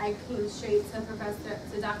class. I came straight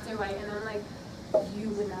to Dr. White, and I'm like, you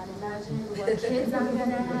would not imagine what kids I'm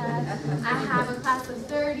gonna have. I have a class of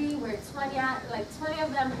 30 where 20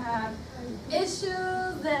 of them have issues,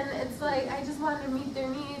 and it's like I just wanted to meet their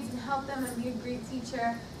needs and help them and be a great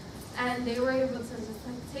teacher. And they were able to just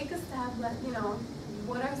like take a step,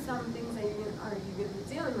 what are some things that you gonna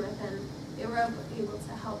be dealing with, and they were able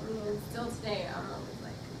to help me. And still today, I'm always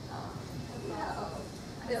like, oh, wow.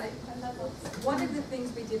 One of the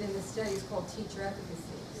things we did in the study is called teacher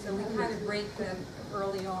efficacy. So we kind of break them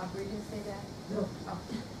early on. Were you going to say that? No. Oh,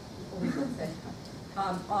 what were you going to say?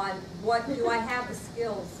 On what do I have the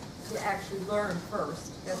skills to actually learn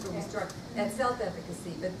first? That's where we start. That's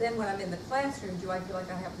self-efficacy. But then when I'm in the classroom, do I feel like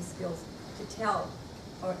I have the skills to tell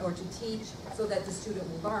or to teach so that the student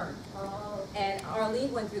will learn? Oh. And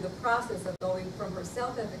Arlene went through the process of going from her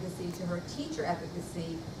self-efficacy to her teacher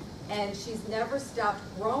efficacy, and she's never stopped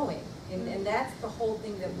growing. And that's the whole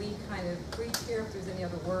thing that we kind of preach here, if there's any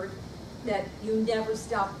other word, that you never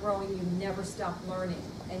stop growing, you never stop learning.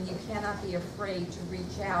 And you cannot be afraid to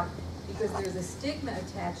reach out, because there's a stigma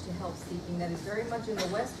attached to help seeking that is very much in the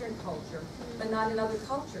Western culture, but not in other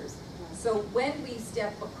cultures. So when we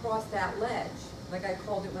step across that ledge, like I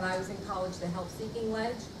called it when I was in college, the help seeking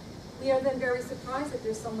ledge, we are then very surprised that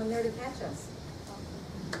there's someone there to catch us.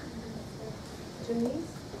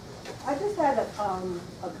 Janice? I just had a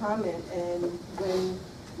comment, and when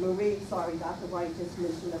Dr. White just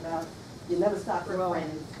mentioned about You never stop growing.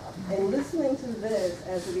 And listening to this,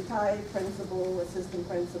 as a retired principal, assistant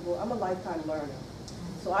principal, I'm a lifetime learner.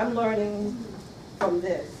 So I'm learning from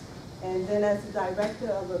this. And then as the director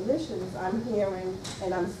of admissions, I'm hearing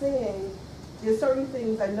and I'm seeing there's certain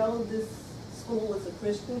things. I know this school is a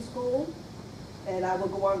Christian school, and I will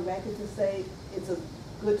go on record to say it's a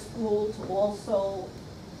good school to also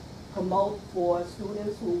promote for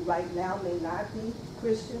students who right now may not be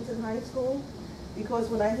Christians in high school. Because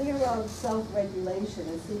when I hear of self-regulation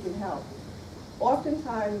and seeking help,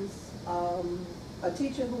 oftentimes a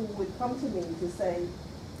teacher who would come to me to say,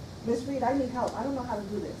 Ms. Reed, I need help. I don't know how to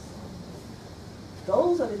do this.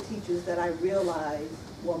 Those are the teachers that I realized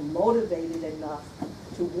were motivated enough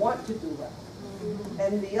to want to do well.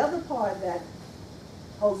 And the other part that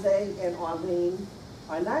Jose and Arlene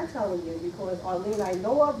are not telling you, because Arlene, I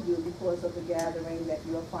know of you because of the gathering that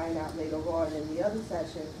you'll find out later on in the other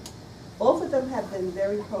session. Both of them have been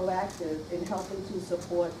very proactive in helping to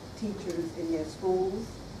support teachers in their schools,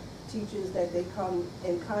 teachers that they come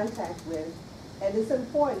in contact with. And it's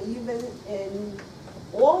important, even in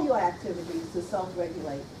all your activities, to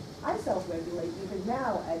self-regulate. I self-regulate even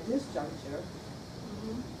now at this juncture,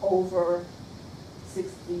 over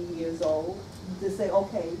 60 years old, to say,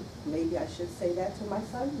 okay, maybe I should say that to my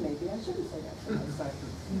son, maybe I shouldn't say that to my son.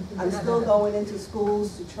 I'm still going into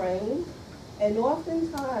schools to train, and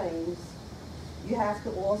oftentimes you have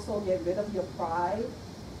to also get rid of your pride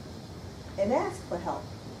and ask for help.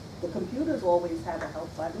 The computers always have a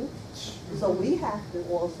help button, so we have to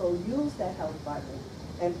also use that help button.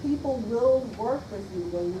 And people will work with you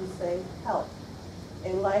when you say help.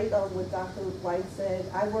 In light of what Dr. White said,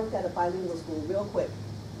 I worked at a bilingual school real quick,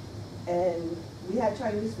 and we had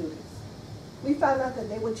Chinese students. We found out that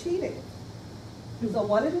they were cheating. So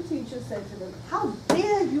one of the teachers said to them, how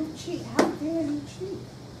dare you cheat? How dare you cheat?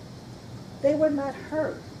 They were not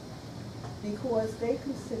hurt because they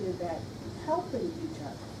considered that helping each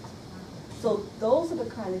other. So those are the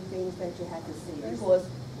kind of things that you have to see, because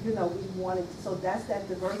we wanted, so that's that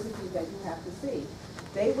diversity that you have to see.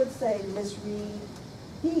 They would say, Miss Reed,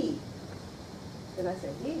 he. Then I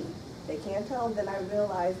said, he. They can't tell. Then I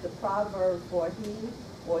realized the proverb for he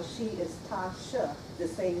or she is tasha, the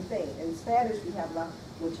same thing. In Spanish, we have la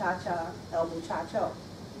muchacha, el muchacho.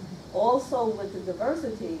 Also, with the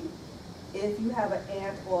diversity, if you have an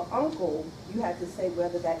aunt or uncle, you have to say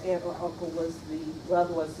whether that aunt or uncle was the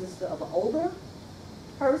brother or sister of an older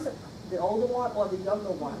person, the older one or the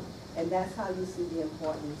younger one. And that's how you see the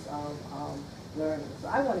importance of learning. So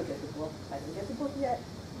I want to get the book. I didn't get the book yet,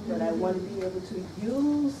 but I want to be able to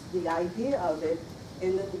use the idea of it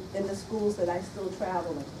in the schools that I still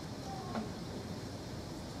travel in.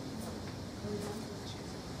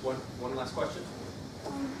 One last question.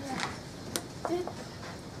 Yeah.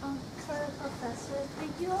 For the professors, did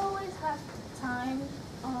you always have time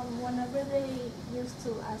whenever they used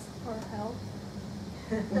to ask for help?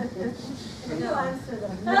 You answer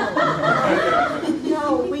them. No.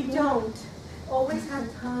 No, we don't always have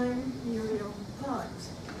time, but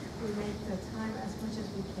we make the time as much as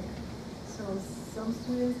we can. So some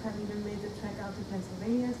students have even made the trek out to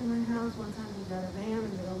Pennsylvania to my house. One time we got a van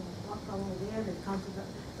and they'll walk over there, they come to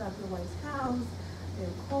Dr. White's house,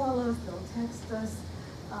 they'll call us, they'll text us.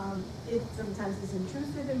 It sometimes is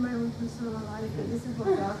intrusive in my own personal life, but this is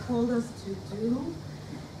what God told us to do,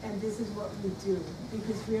 and this is what we do,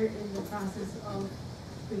 because we're in the process of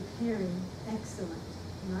preparing excellent,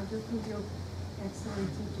 not just real excellent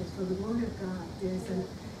teachers for the Word of God. There's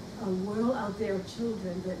a world out there of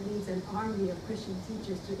children that needs an army of Christian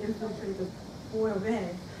teachers to infiltrate the Board of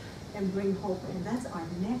Ed and bring hope. And that's our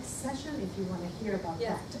next session if you want to hear about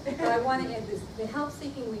that. But I want to add this. The help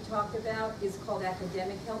seeking we talked about is called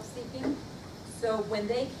academic help seeking. So when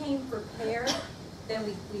they came prepared, then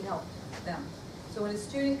we helped them. So when a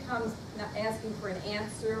student comes asking for an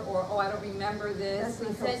answer or, oh, I don't remember this,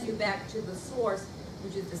 we send you back to the source,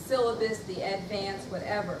 which is the syllabus, the advanced,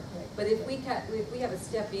 whatever. But if we have a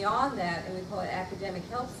step beyond that and we call it academic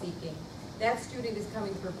help seeking, that student is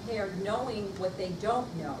coming prepared knowing what they don't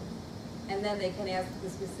know, and then they can ask the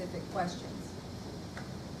specific questions.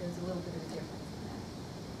 There's a little bit of a difference in that.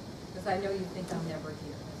 Because I know you think I'm never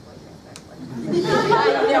here. That's why you ask that question. I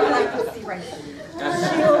never like to see right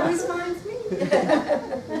there. She always finds me.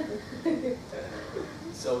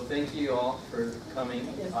 So thank you all for coming.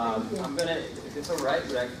 I'm gonna, if it's all right,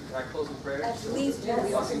 would I close with prayer? Please do.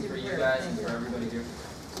 We also Blessing for you guys and for everybody here.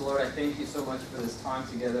 So Lord, I thank you so much for this time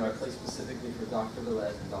together. I pray specifically for Dr.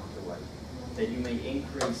 Velez and Dr. White, that you may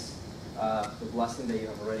increase the blessing that you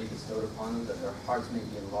have already bestowed upon them, that their hearts may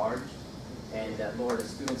be enlarged, and that, Lord, as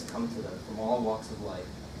students come to them from all walks of life,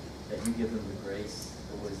 that you give them the grace,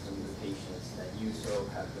 the wisdom, the patience that you so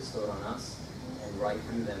have bestowed on us and right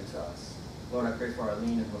through them to us. Lord, I pray for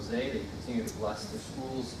Arlene and Jose that you continue to bless their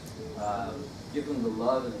schools, give them the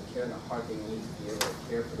love and the care and the heart they need to be able to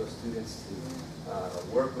care for those students,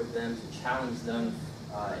 to work with them, to challenge them,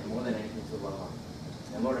 and more than anything, to love them.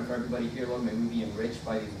 And Lord, and for everybody here, Lord, may we be enriched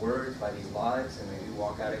by these words, by these lives, and may we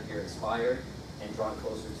walk out of here inspired and drawn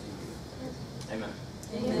closer to you. Amen.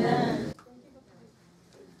 Amen.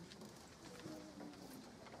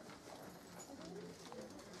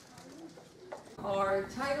 Our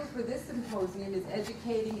title for this symposium is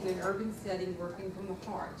Educating in an Urban Setting, Working from the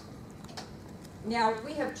Heart. Now,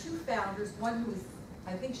 we have two founders, one who's,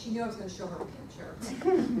 I think she knew I was going to show her a picture.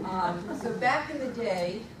 So back in the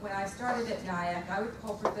day, when I started at Nyack, I would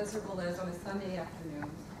call Professor Velez on a Sunday afternoon,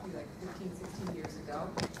 maybe like 15, 16 years ago,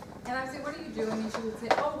 and I would say, what are you doing? And she would say,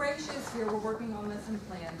 oh, Raisha's here, we're working on lesson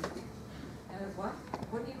plans. And I was, what?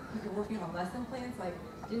 What are you're working on lesson plans? Like,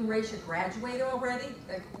 didn't Raisha graduate already?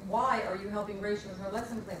 Like, why are you helping Raisha with her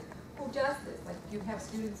lesson plan? Who does this? Like, do you have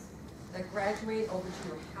students that graduate over to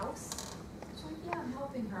your house? She's like, yeah, I'm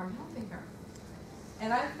helping her.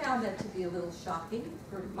 And I found that to be a little shocking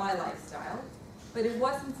for my lifestyle, but it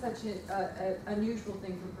wasn't such an unusual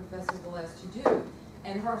thing for Professor Velez to do.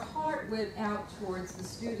 And her heart went out towards the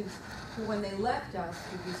students who, when they left us,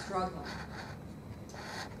 would be struggling.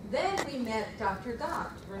 Then we met Dr.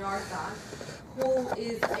 Gott, Bernard Gott, who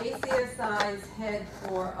is ACSI's head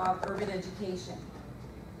for urban education.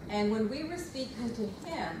 And when we were speaking to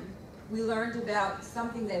him, we learned about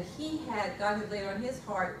something that God had laid on his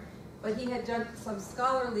heart, but he had done some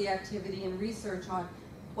scholarly activity and research on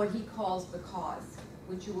what he calls the cause,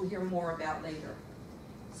 which you will hear more about later.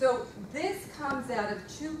 So this comes out of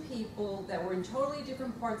two people that were in totally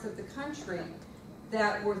different parts of the country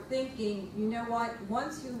that were thinking, you know what,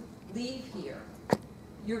 once you leave here,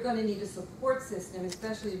 you're going to need a support system,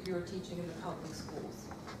 especially if you're teaching in the public schools.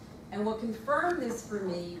 And what confirmed this for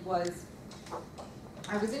me was,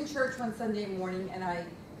 I was in church one Sunday morning and I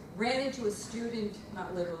ran into a student,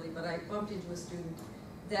 not literally, but I bumped into a student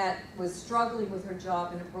that was struggling with her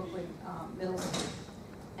job in a Brooklyn middle school.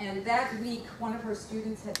 And that week, one of her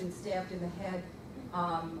students had been stabbed in the head,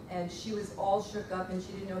 and she was all shook up and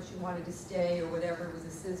she didn't know if she wanted to stay or whatever. It was a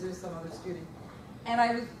scissor, some other student. And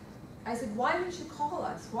I said, why didn't you call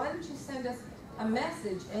us? Why didn't you send us a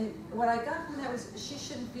message? And what I got from that was she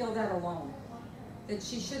shouldn't feel that alone, that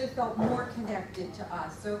she should have felt more connected to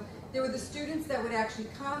us. So there were the students that would actually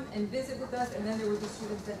come and visit with us, and then there were the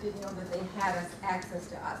students that didn't know that they had access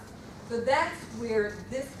to us. So that's where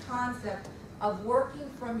this concept of working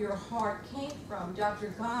from your heart came from.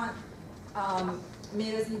 Dr. Gott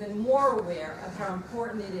made us even more aware of how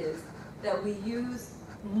important it is that we use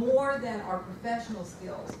more than our professional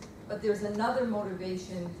skills, but there's another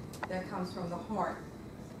motivation that comes from the heart.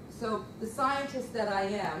 So the scientist that I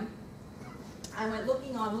am, I went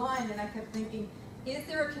looking online and I kept thinking, is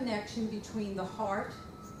there a connection between the heart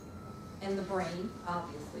and the brain?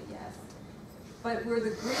 Obviously, yes. But where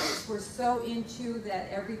the Greeks were so into that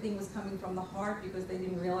everything was coming from the heart because they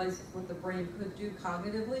didn't realize what the brain could do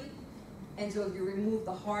cognitively. And so if you remove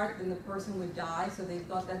the heart, then the person would die, so they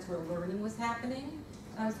thought that's where learning was happening.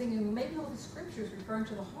 And I was thinking, well, maybe all the scriptures referring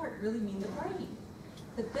to the heart really mean the brain.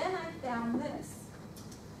 But then I found this,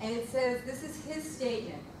 and it says, this is his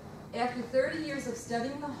statement. After 30 years of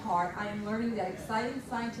studying the heart, I am learning that exciting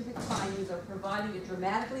scientific findings are providing a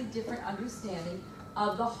dramatically different understanding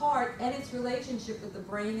of the heart and its relationship with the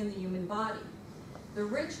brain and the human body. The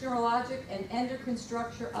rich neurologic and endocrine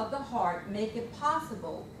structure of the heart make it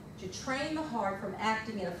possible to train the heart from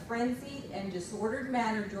acting in a frenzied and disordered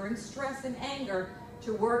manner during stress and anger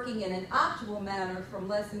to working in an optimal manner from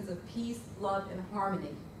lessons of peace, love, and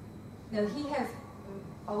harmony. Now, he has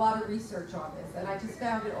a lot of research on this, and I just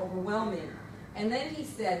found it overwhelming. And then he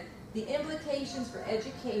said, the implications for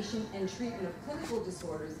education and treatment of clinical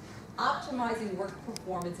disorders, optimizing work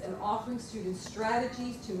performance, and offering students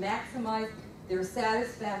strategies to maximize their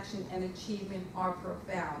satisfaction and achievement are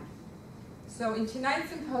profound. So in tonight's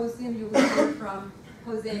symposium, you will hear from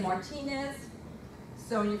Jose Martinez,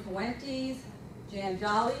 Sonia Fuentes, Jan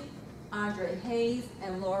Jolly, Andre Hayes,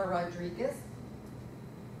 and Laura Rodriguez.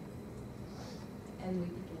 And we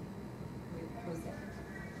begin with Jose.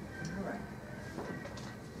 All right.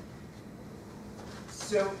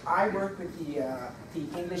 So I work with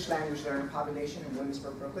the English language learning population in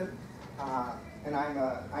Williamsburg, Brooklyn, and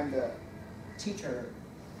I'm the teacher,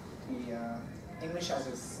 the English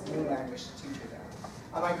as a new language teacher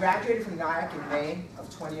there. I graduated from Nyack in May of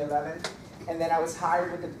 2011, and then I was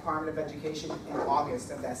hired with the Department of Education in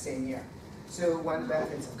August of that same year. So one of the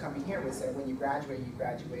benefits of coming here was that when you graduate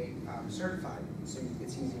certified, so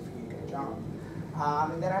it's easier for you to get a job.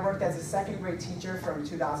 And then I worked as a second grade teacher from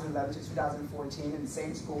 2011 to 2014 in the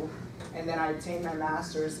same school. And then I obtained my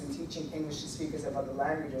master's in teaching English to speakers of other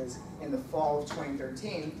languages in the fall of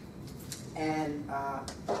 2013. And now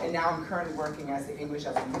I'm currently working as the English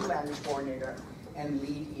as a new language coordinator and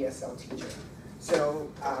lead ESL teacher. So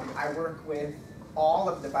I work with all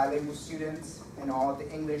of the bilingual students and all of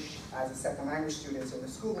the English as a second language students in the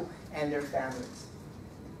school and their families,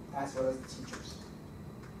 as well as the teachers.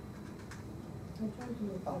 I'm trying to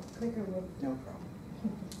make a clicker with. No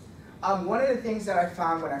problem. One of the things that I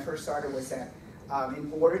found when I first started was that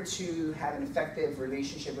in order to have an effective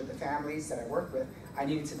relationship with the families that I work with, I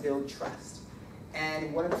needed to build trust.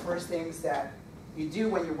 And one of the first things that you do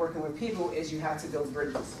when you're working with people is you have to build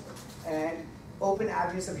bridges and open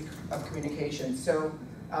avenues of communication. So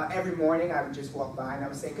every morning I would just walk by and I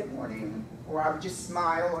would say good morning, or I would just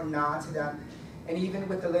smile or nod to them. And even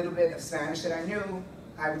with a little bit of Spanish that I knew,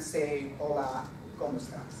 I would say hola, ¿cómo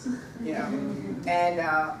estás? You know?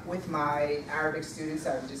 And with my Arabic students,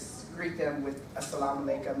 I would just greet them with assalamu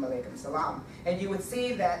alaikum, alaikum salam. And you would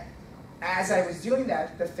see that as I was doing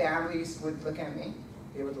that, the families would look at me,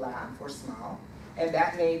 they would laugh or smile, and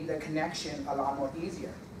that made the connection a lot more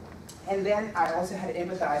easier. And then I also had to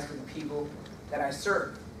empathize with the people that I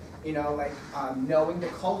serve. You know, like knowing the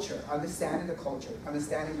culture, understanding the culture,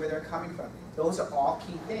 understanding where they're coming from. Those are all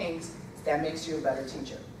key things that makes you a better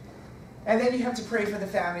teacher. And then you have to pray for the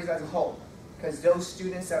families as a whole, because those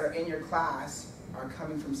students that are in your class are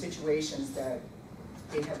coming from situations that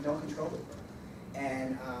they have no control over.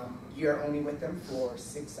 And you're only with them for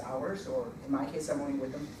 6 hours, or in my case, I'm only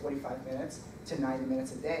with them for 45 minutes to 90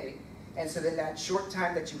 minutes a day. And so then that short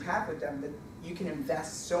time that you have with them, that you can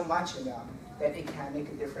invest so much in them that it can make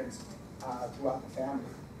a difference throughout the family.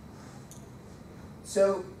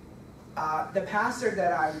 So the pastor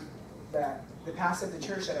the pastor of the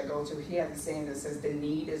church that I go to, he has a saying that says, the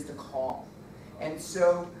need is the call. And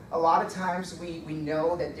so a lot of times we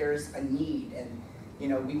know that there's a need, and you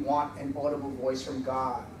know, we want an audible voice from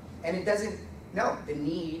God. And it doesn't, no, the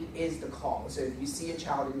need is the call. So if you see a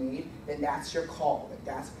child in need, then that's your call. Like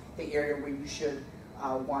that's the area where you should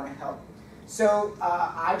want to help. So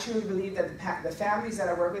I truly believe that the families that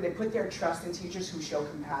I work with, they put their trust in teachers who show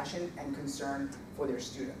compassion and concern for their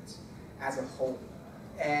students as a whole.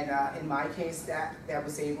 And in my case, I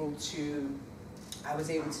was able to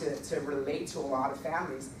relate to a lot of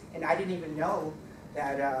families, and I didn't even know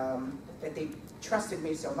that that they trusted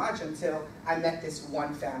me so much until I met this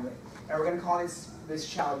one family. And we're going to call this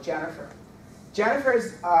child Jennifer.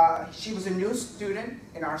 Jennifer she was a new student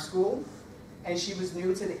in our school, and she was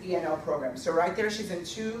new to the ENL program. So right there, she's in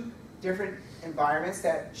 2 different environments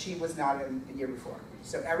that she was not in the year before.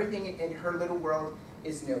 So everything in her little world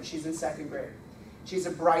is new. She's in 2nd grade. She's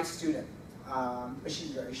a bright student, but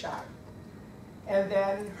she's very shy. And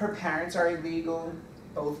then her parents are illegal.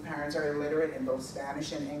 Both parents are illiterate in both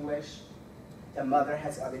Spanish and English. The mother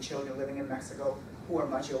has other children living in Mexico who are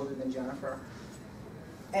much older than Jennifer.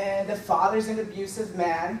 And the father's an abusive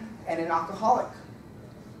man and an alcoholic.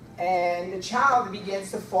 And the child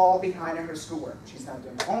begins to fall behind in her schoolwork. She's not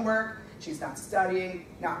doing homework, she's not studying,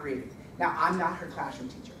 not reading. Now, I'm not her classroom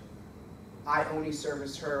teacher. I only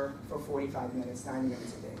service her for 45 minutes, 90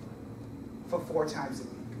 minutes a day, for 4 times a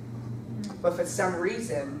week. But for some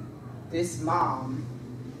reason, this mom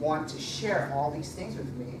wanted to share all these things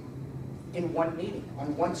with me in one meeting.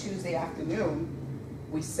 On one Tuesday afternoon,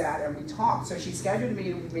 we sat and we talked. So she scheduled a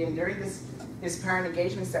meeting with me, and during this parent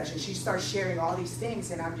engagement session, she starts sharing all these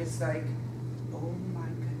things, and I'm just like, oh my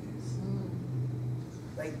goodness.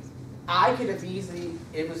 Like, I could have easily,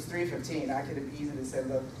 it was 3:15, I could have easily said,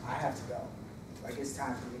 look, I have to go. Like, it's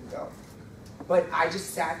time for me to go. But I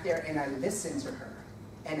just sat there and I listened to her.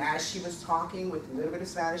 And as she was talking with a little bit of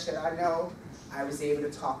Spanish that I know, I was able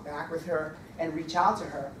to talk back with her and reach out to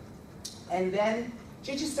her. And then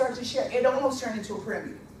she just started to share. It almost turned into a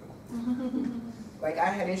prayer meeting. Like, I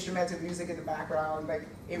had instrumental music in the background. Like,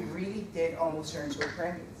 it really did almost turn into a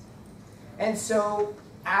prayer meeting. And so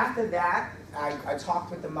after that, I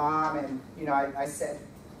talked with the mom, and you know, I said,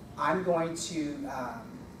 I'm going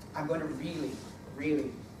to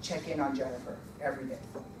really check in on Jennifer every day.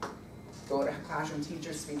 Go to her classroom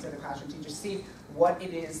teacher, speak to the classroom teacher, see what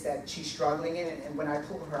it is that she's struggling in, and when I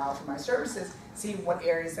pull her out for my services, see what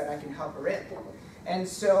areas that I can help her in. And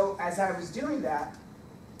so as I was doing that,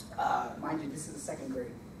 mind you, this is a 2nd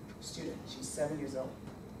grade student. She's 7 years old,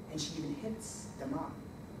 and she even hits the mom.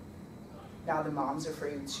 Now the mom's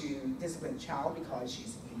afraid to discipline the child because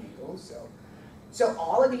she's illegal, so So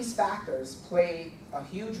all of these factors play a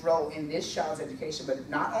huge role in this child's education, but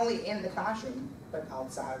not only in the classroom, but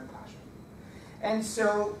outside of the classroom. And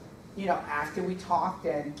so, you know, after we talked,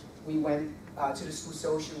 and we went to the school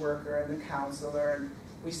social worker and the counselor, and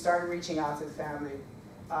we started reaching out to the family.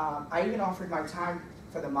 I even offered my time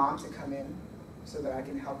for the mom to come in so that I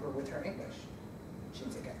can help her with her English. She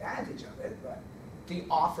didn't take advantage of it, but the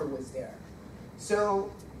offer was there.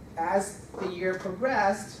 So as the year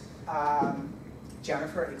progressed,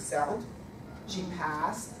 Jennifer excelled. She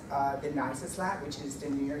passed the NICES lab, which is the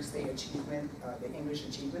New York State Achievement, the English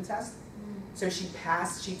Achievement Test. So she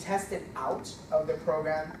passed, she tested out of the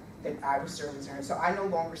program that I was serving her. So I no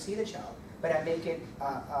longer see the child, but I make it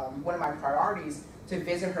one of my priorities to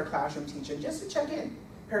visit her classroom teacher just to check in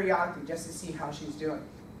periodically, just to see how she's doing.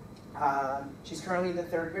 She's currently in the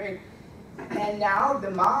 3rd grade. And now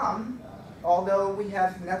the mom, although we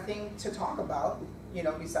have nothing to talk about, you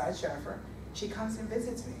know, besides Jennifer, she comes and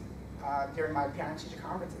visits me during my parent-teacher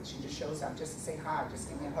conferences. She just shows up just to say hi, just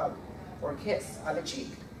give me a hug or a kiss on the cheek.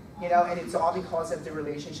 You know, and it's all because of the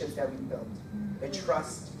relationships that we built. The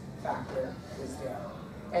trust factor was there.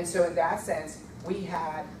 And so in that sense,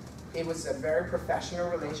 it was a very professional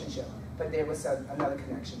relationship, but there was another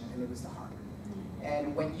connection, and it was the heart.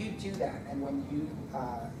 And when you do that, and when you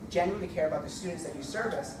genuinely care about the students that you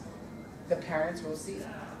service, the parents will see,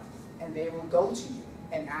 and they will go to you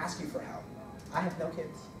and ask you for help. I have no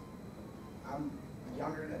kids. I'm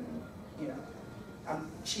younger than, you know,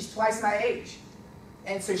 she's twice my age.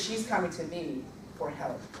 And so she's coming to me for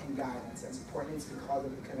help and guidance and support, and it's because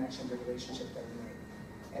of the connection, the relationship that we make.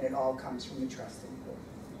 And it all comes from the trust and support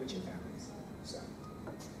with your families. So.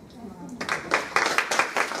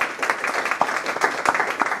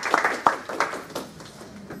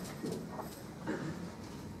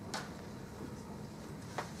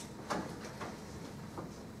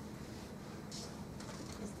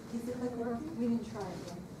 Is it like working? We didn't try it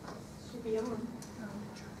yet. Should be on.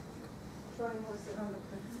 Trying was it on the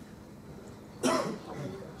Thank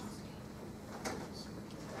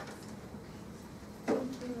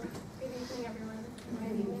you. Good evening, everyone. My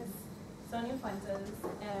name is Sonia Fuentes,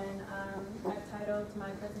 and I've titled my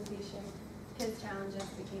presentation, His Challenges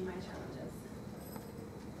Became My Challenges.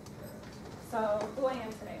 So, who I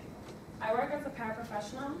am today. I work as a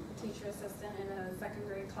paraprofessional, teacher assistant in a 2nd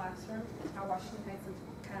grade classroom at Washington Heights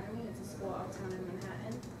Academy. It's a school uptown in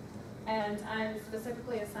Manhattan. And I'm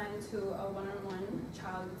specifically assigned to a one-on-one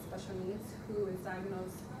child with special needs who is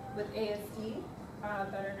diagnosed with ASD,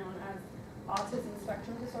 better known as autism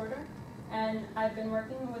spectrum disorder. And I've been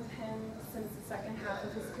working with him since the 2nd half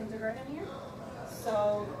of his kindergarten year.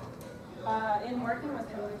 So in working with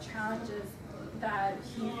him, the challenges that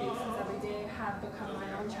he faces every day have become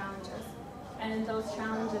my own challenges. And in those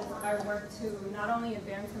challenges, I work to not only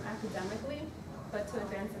advance him academically, but to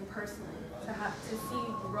advance him personally. To see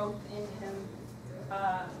growth in him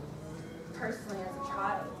personally as a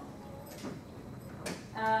child.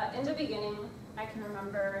 In the beginning, I can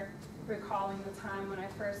remember recalling the time when I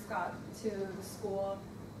first got to the school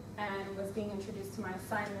and was being introduced to my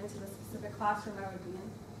assignment, to the specific classroom I would be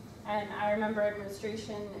in. And I remember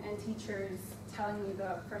administration and teachers telling me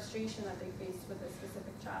the frustration that they faced with a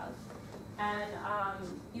specific child. And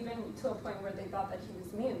even to a point where they thought that he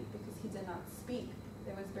was mute because he did not speak.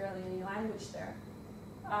 There was barely any language there.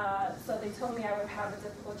 So they told me I would have a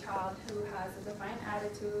difficult child who has a defiant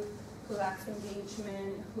attitude, who lacks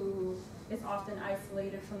engagement, who is often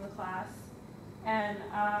isolated from the class. And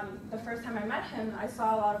the first time I met him, I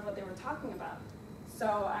saw a lot of what they were talking about. So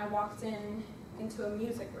I walked into a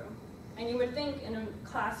music room. And you would think in a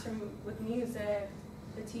classroom with music,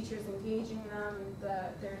 the teacher's engaging them,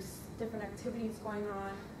 there's different activities going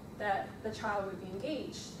on, that the child would be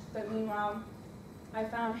engaged. But meanwhile, I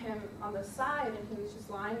found him on the side and he was just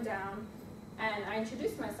lying down, and I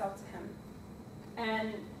introduced myself to him.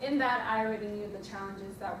 And in that, I already knew the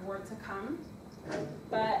challenges that were to come,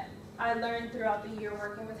 but I learned throughout the year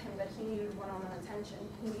working with him that he needed one-on-one attention.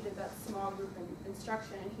 He needed that small group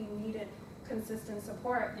instruction, and he needed consistent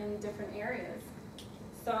support in different areas.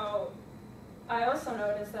 So I also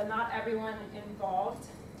noticed that not everyone involved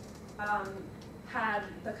had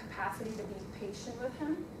the capacity to be patient with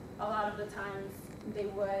him. A lot of the times they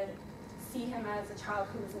would see him as a child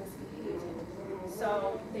who was misbehaving.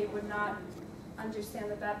 So they would not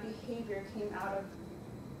understand that that behavior came out of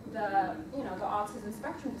the autism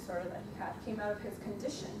spectrum disorder that he had, came out of his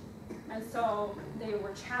condition. And so they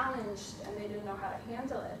were challenged and they didn't know how to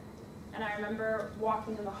handle it. And I remember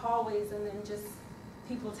walking in the hallways and then just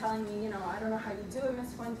people telling me, I don't know how you do it,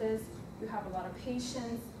 Ms. Fuentes, you have a lot of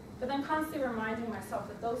patience. But then constantly reminding myself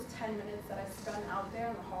that those 10 minutes that I spent out there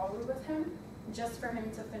in the hallway with him just for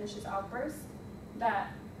him to finish his outburst,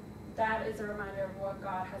 that is a reminder of what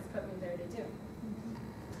God has put me there to do.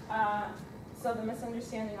 So the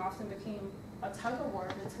misunderstanding often became a tug of war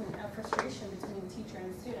between a frustration between teacher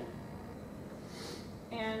and student.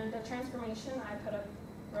 And the transformation, I put up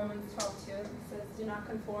Romans 12:2. It says, "Do not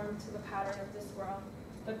conform to the pattern of this world,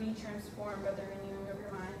 but be transformed by the renewing of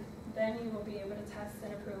your mind. Then you will be able to test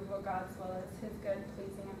and approve what God's will is, his good,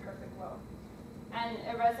 pleasing, and perfect will." And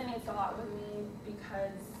it resonates a lot with me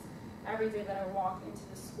because every day that I walk into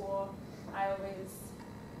the school, I always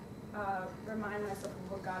remind myself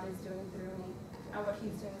of what God is doing through me and what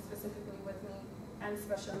he's doing specifically with me and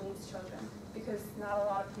special needs children. Because not a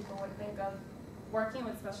lot of people would think of working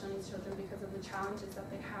with special needs children because of the challenges that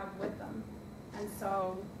they have with them. And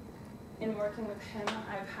so in working with him,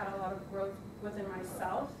 I've had a lot of growth within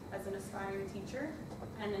myself as an aspiring teacher,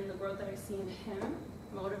 and in the growth that I see in him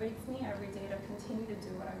motivates me every day to continue to do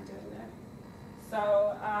what I'm doing there.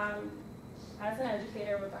 So as an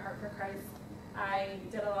educator with the Heart for Christ, I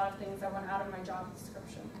did a lot of things that went out of my job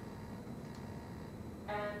description.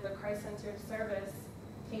 And the Christ-centered service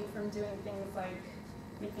came from doing things like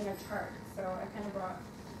making a chart. So I kind of brought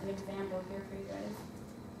an example here for you guys.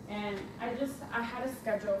 And I had a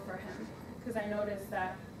schedule for him because I noticed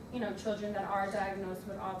that, children that are diagnosed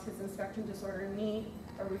with autism spectrum disorder need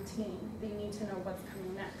a routine. They need to know what's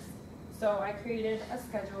coming next. So I created a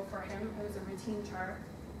schedule for him. It was a routine chart.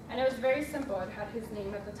 And it was very simple. It had his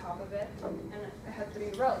name at the top of it, and it had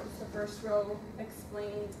 3 rows. The first row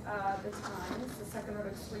explained the times. The second row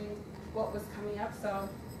explained what was coming up. So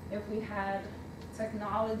if we had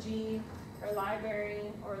technology or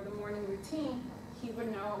library or the morning routine, he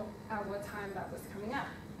would know at what time that was coming up.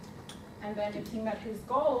 And then if he met his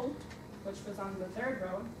goal, which was on the 3rd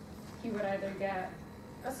row, he would either get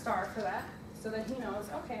a star for that, so that he knows,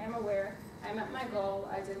 okay, I'm aware, I met my goal,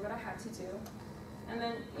 I did what I had to do. And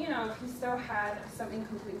then, if he still had some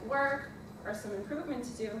incomplete work or some improvement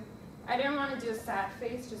to do, I didn't want to do a sad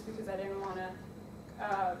face just because I didn't want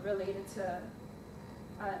to relate it to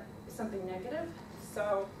something negative.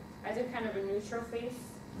 So I did kind of a neutral face,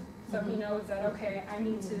 so he knows that, okay, I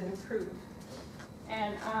need to improve.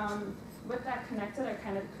 And with that connected, I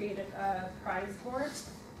kind of created a prize board.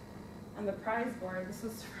 And the prize board, this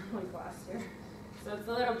was from like last year, so it's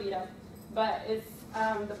a little beat up, but it's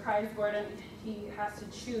the prize board, and he has to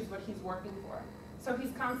choose what he's working for. So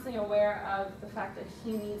he's constantly aware of the fact that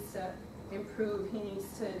he needs to improve, he needs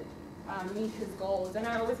to meet his goals, and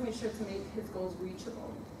I always make sure to make his goals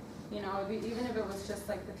reachable. Even if it was just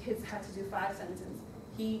like the kids had to do 5 sentences,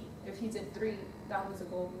 if he did 3, that was a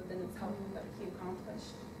goal within itself that he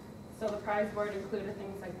accomplished. So the prize board included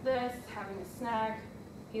things like this, having a snack.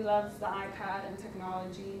 He loves the iPad and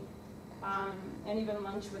technology, and even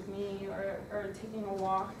lunch with me or taking a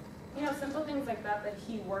walk. Simple things like that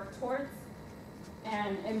he worked towards,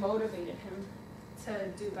 and it motivated him to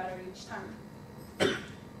do better each time.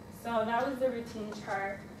 So that was the routine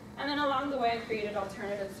chart. And then along the way, I created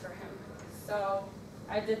alternatives for him. So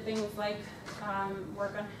I did things like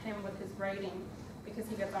work on him with his writing, because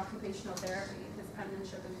he gets occupational therapy. His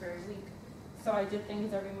penmanship is very weak. So I did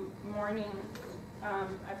things every morning.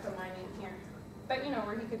 I put my name here. But,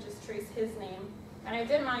 where he could just trace his name. And I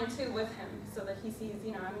did mine too with him, so that he sees,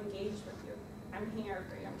 I'm engaged with you. I'm here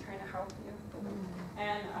for you. I'm trying to help you.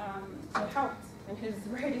 And it helped. And his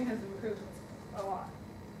writing has improved a lot.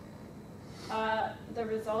 The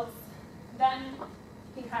results, then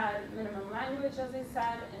he had minimum language, as I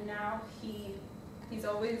said, and now he's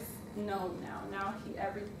always known now. Now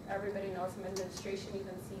everybody knows him. Administration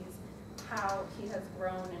even sees how he has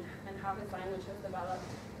grown and how his language has developed.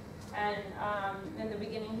 And in the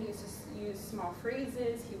beginning, he used to use small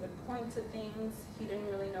phrases. He would point to things. He didn't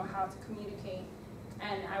really know how to communicate.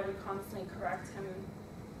 And I would constantly correct him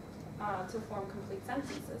to form complete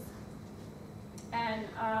sentences. And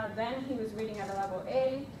then he was reading at a level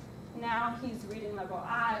A. Now he's reading level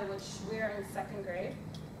I, which we're in 2nd grade.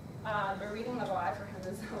 But reading level I for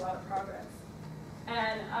him is a lot of progress.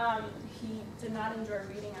 And he did not enjoy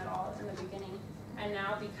reading at all in the beginning. And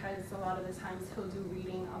now, because a lot of the times he'll do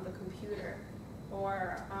reading on the computer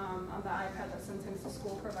or on the iPad that sometimes the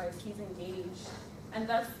school provides, he's engaged. And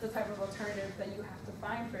that's the type of alternative that you have to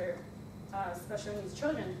find for special needs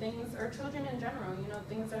children, or children in general,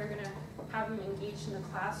 things that are going to have them engaged in the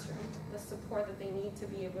classroom, the support that they need to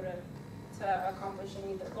be able to accomplish and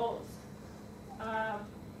meet their goals.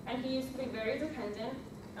 And he used to be very dependent,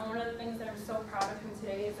 and one of the things that I'm so proud of him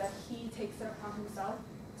today is that he takes it upon himself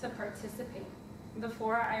to participate.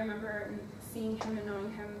 Before, I remember seeing him and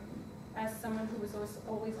knowing him as someone who was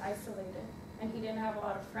always isolated, and he didn't have a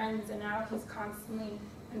lot of friends, and now he's constantly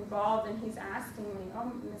involved, and he's asking me,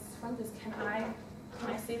 oh, Ms. Fuentes, can I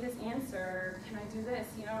say this answer, or can I do this,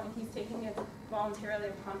 you know, and he's taking it voluntarily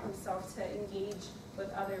upon himself to engage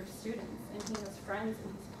with other students, and he has friends,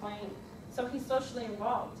 and he's playing, so he's socially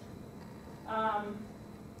involved. And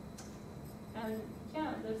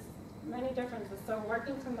yeah, there's many differences. So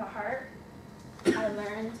working from the heart, I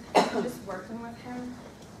learned just working with him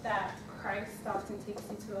that Christ often takes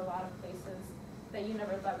you to a lot of places that you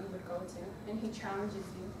never thought you would go to, and he challenges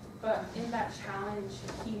you. But in that challenge,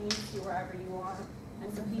 he meets you wherever you are,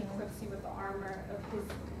 and so he equips you with the armor of his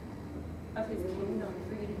kingdom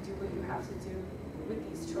for you to do what you have to do with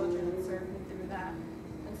these children and serve him through that.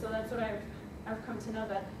 And so that's what I've come to know,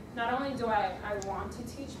 that not only do I want to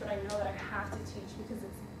teach, but I know that I have to teach because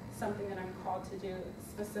it's something that I'm called to do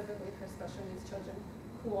specifically for special needs children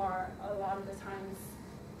who are a lot of the times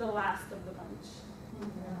the last of the bunch.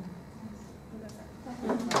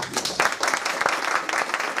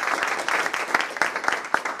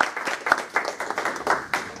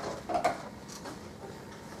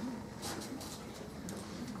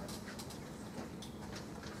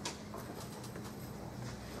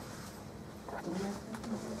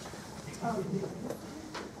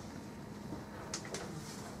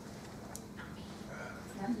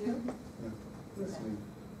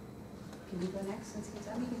 Can you go next since he's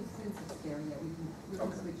up? Since it's there, yeah, we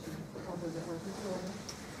can switch. Oh, does it work?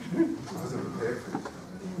 I wasn't prepared for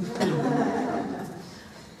this.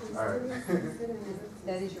 All right.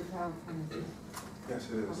 That is your PowerPoint. Yes,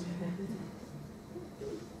 it is.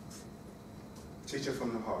 Teaching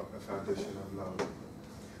from the heart, a foundation of love.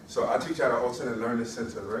 So I teach at an alternate learning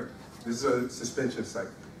center, right? This is a suspension site.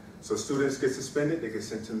 So students get suspended, they get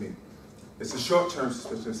sent to me. It's a short-term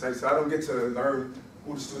suspension site, so I don't get to learn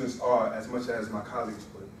who the students are as much as my colleagues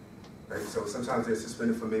would. Right? So sometimes they're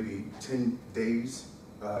suspended for maybe 10 days,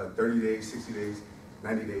 30 days, 60 days,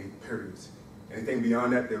 90-day periods. Anything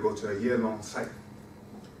beyond that, they'll go to a year-long site.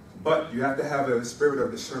 But you have to have a spirit of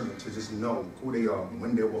discernment to just know who they are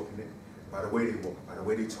when they're walking in, by the way they walk, by the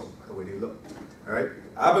way they talk, by the way they look. All right?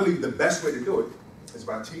 I believe the best way to do it is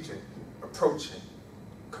by teaching, approaching,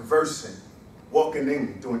 conversing, walking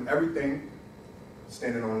in, doing everything,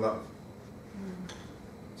 standing on love.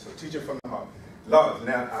 So teaching from the heart. Love.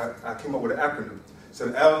 Now, I came up with an acronym. So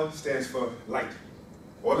the L stands for light.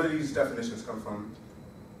 All of these definitions come from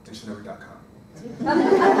dictionary.com.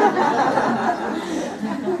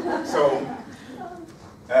 So,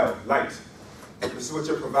 L, light. This is what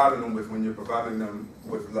you're providing them with when you're providing them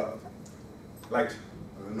with love. Light,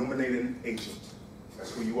 an illuminating agent.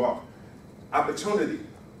 That's who you are. Opportunity,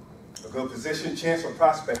 a good position, chance, or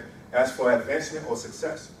prospect as for advancement or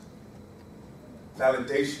success.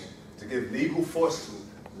 Validation, to give legal force to,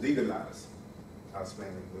 legalize. I'll explain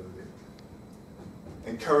it a little bit.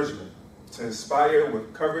 Encouragement, to inspire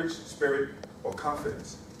with courage, spirit, or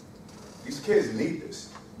confidence. These kids need this.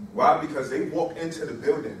 Why? Because they walk into the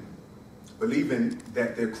building believing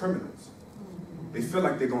that they're criminals. They feel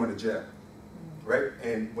like they're going to jail, right?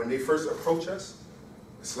 And when they first approach us,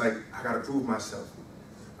 it's like, I gotta prove myself.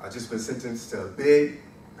 I've just been sentenced to a bid.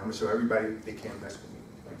 I'm gonna show everybody they can't mess with me,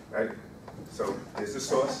 right? So there's the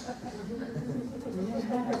source.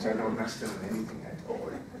 Which I know I'm not stealing anything at all.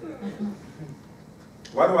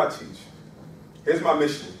 Why do I teach? Here's my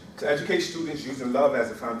mission: to educate students using love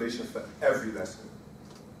as a foundation for every lesson.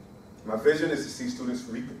 My vision is to see students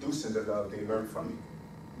reproducing the love they learn from me.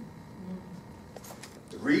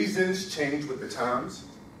 The reasons change with the times,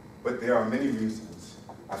 but there are many reasons.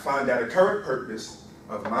 I find that a current purpose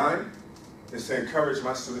of mine is to encourage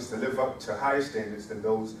my students to live up to higher standards than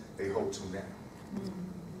those they hold to now.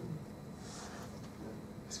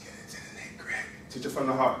 Let's get into the nitty-gritty. Teacher from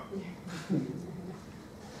the heart.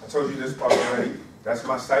 I told you this part already. That's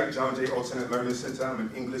my site, John J. Alternate Learning Center. I'm an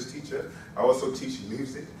English teacher. I also teach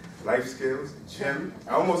music, life skills, gym.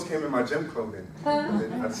 I almost came in my gym clothing. And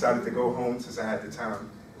then I decided to go home since I had the time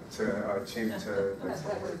to change to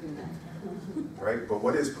right? But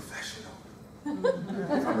what is professional?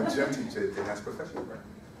 If I'm a gym teacher, then that's professional, right?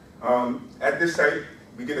 At this site,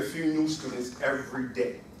 we get a few new students every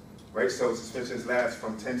day, right? So suspensions last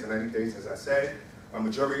from 10 to 90 days, as I said. A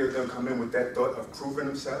majority of them come in with that thought of proving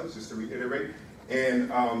themselves, just to reiterate.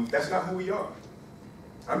 And that's not who we are.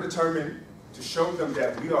 I'm determined to show them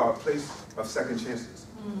that we are a place of second chances.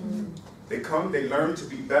 Mm-hmm. They come, they learn to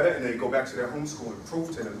be better, and they go back to their home school and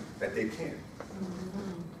prove to them that they can.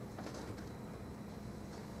 Mm-hmm.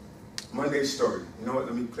 Monday's story. You know what?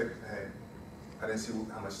 Let me click ahead. I didn't see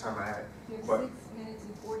how much time I had. You have but 6 minutes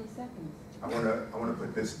and 40 seconds. I wanna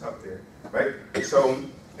put this up there, right? So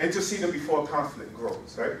interceding before conflict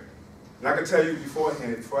grows, right? And I can tell you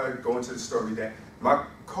beforehand, before I go into the story, that My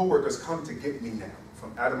coworkers come to get me now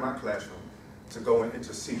from out of my classroom to go and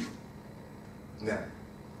intercede now,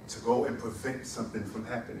 to go and prevent something from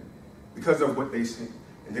happening because of what they see.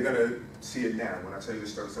 And they're gonna see it now when I tell you the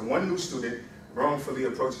story. So one new student wrongfully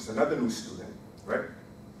approaches another new student, right?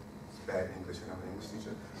 Bad English, and I'm an English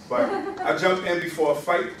teacher. But I jump in before a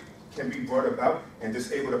fight can be brought about and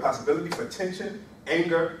disable the possibility for tension,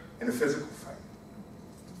 anger, and a physical fight.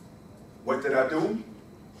 What did I do?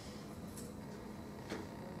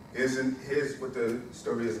 Here's what the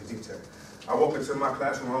story is in detail. I walk into my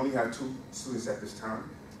classroom. I only had 2 students at this time.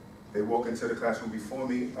 They walk into the classroom before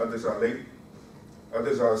me. Others are late.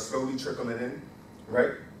 Others are slowly trickling in,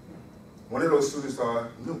 right? One of those students are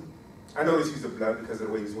new. I notice he's a blood because of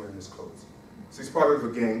the way he's wearing his clothes. So he's part of a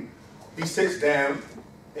gang. He sits down,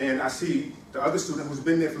 and I see the other student who's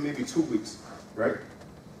been there for maybe 2 weeks, right?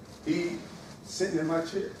 He sitting in my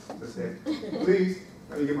chair. I say, please,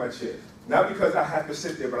 let me get my chair. Not because I have to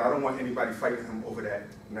sit there, but I don't want anybody fighting him over that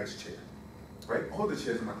nice chair, right? All the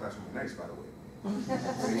chairs in my classroom are nice, by the way.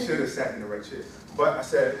 So he should have sat in the right chair. But I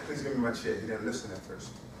said, please give me my chair. He didn't listen at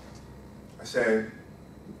first. I said,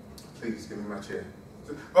 please give me my chair.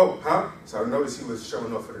 Oh, huh? So I noticed he was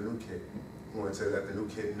showing off for the new kid. He wanted to let the new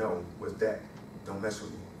kid know was that. Don't mess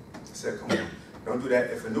with me. I said, come on, don't do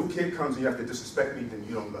that. If a new kid comes and you have to disrespect me, then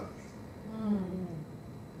you don't love me.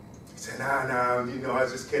 He said, nah, you know, I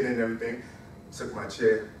was just kidding and everything. Took my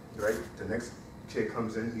chair, right? The next kid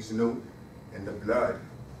comes in, he's new, and the blood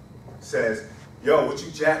says, yo, what you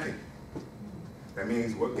jacking? That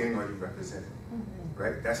means, what gang are you representing?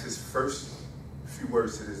 Right? That's his first few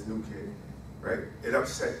words to this new kid, right? It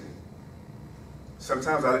upset me.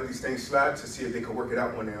 Sometimes I let these things slide to see if they can work it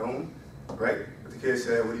out on their own, right? But the kid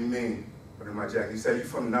said, what do you mean? What am I jacking? He said, you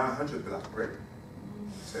from 900 block, right?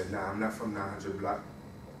 I said, nah, I'm not from 900 block.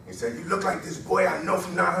 He said, you look like this boy I know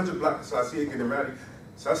from 900 block. So I see it getting ready.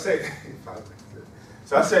 So I say,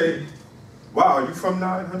 wow, are you from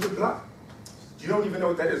 900 block? You don't even know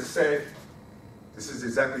what that is. I said, this is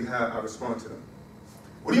exactly how I respond to them.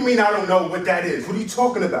 What do you mean I don't know what that is? What are you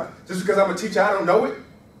talking about? Just because I'm a teacher, I don't know it?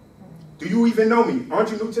 Do you even know me?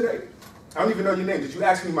 Aren't you new today? I don't even know your name. Did you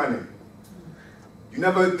ask me my name? You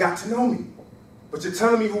never got to know me. But you're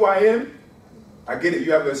telling me who I am? I get it.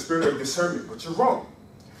 You have a spirit of discernment, but you're wrong.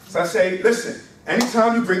 So I say, listen,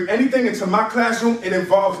 anytime you bring anything into my classroom, it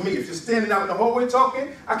involves me. If you're standing out in the hallway talking,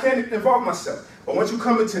 I can't involve myself. But once you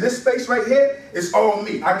come into this space right here, it's all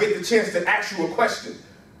me. I get the chance to ask you a question.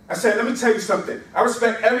 I said, let me tell you something. I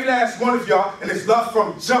respect every last one of y'all, and it's love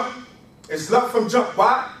from jump. It's love from jump.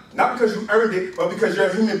 Why? Not because you earned it, but because you're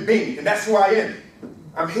a human being, and that's who I am.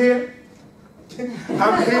 I'm here.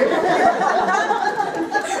 I'm here.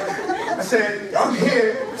 I said, I'm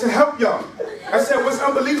here to help y'all. I said, what's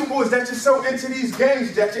unbelievable is that you're so into these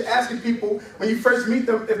games that you're asking people when you first meet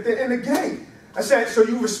them if they're in a game. I said, so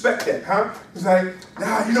you respect that, huh? He's like,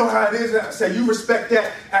 nah, you know how it is. I said, you respect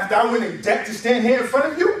that after I went in debt to stand here in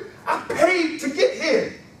front of you? I paid to get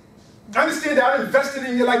here. I understand that I invested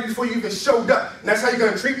in your life before you even showed up. And that's how you're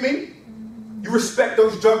going to treat me? You respect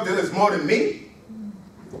those drug dealers more than me?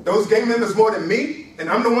 Those gang members more than me? And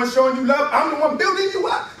I'm the one showing you love? I'm the one building you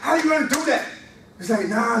up? How are you going to do that? He's like,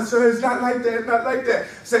 nah, sir, it's not like that, it's not like that. I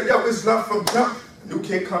said, yo, it's love from jump. A new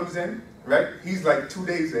kid comes in, right? He's like 2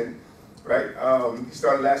 days in, right? He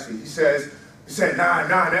started last week. He said,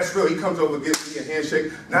 nah, that's real. He comes over, gives me a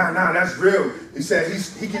handshake. Nah, that's real. He said,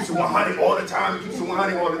 he keeps it 100 all the time. He keeps it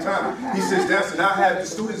 100 all the time. He sits down, and I have the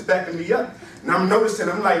students backing me up. And I'm noticing,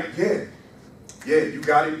 I'm like, yeah, you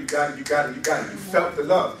got it. You felt the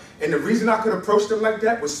love. And the reason I could approach them like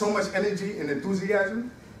that with so much energy and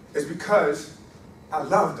enthusiasm is because I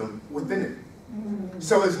loved them within it.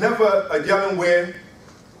 So it's never a yelling where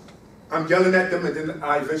I'm yelling at them and then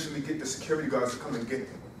I eventually get the security guards to come and get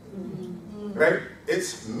them. Right?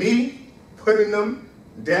 It's me putting them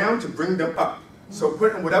down to bring them up. So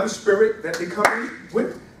putting whatever spirit that they come in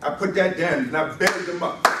with, I put that down and I build them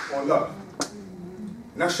up on love.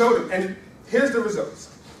 And I show them, and here's the results,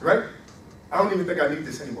 right? I don't even think I need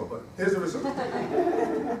this anymore, but here's the result.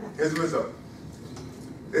 Here's the result.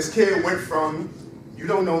 This kid went from, you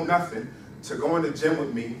don't know nothing, to going to the gym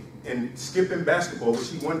with me and skipping basketball, which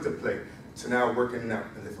he wanted to play, to now working out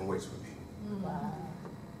and lifting weights with me. Wow.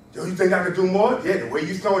 Yo, you think I could do more? Yeah, the way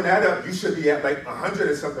you throwing that up, you should be at like 100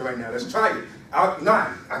 or something right now. Let's try it. Nah,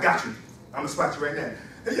 I got you. I'm gonna spot you right now.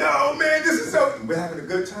 Yo, man, this is so, we're having a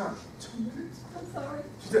good time. 2 minutes. I'm sorry.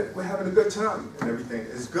 We're having a good time and everything.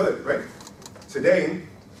 It's good, right? Today,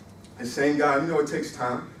 the same God, you know it takes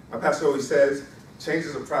time. My pastor always says, change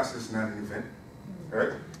is a process, not an event,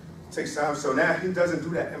 right? Takes time. So now he doesn't do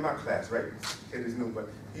that in my class, right? It is new, but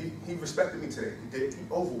he respected me today. He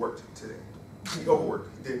overworked today. He overworked.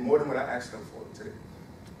 He did more than what I asked him for today.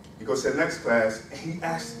 He goes to the next class, and he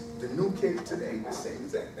asks the new kid today the same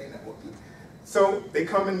exact thing that would be. So they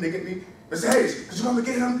come in, they get me, Mr. Hayes, could you come and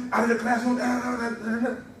get him out of the classroom?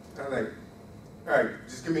 I'm like, all right,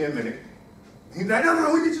 just give me a minute. He's like,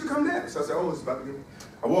 no, we need you to come down. So I said, oh, it's about to get me.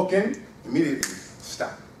 I walk in, immediately,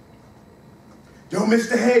 stop. Yo,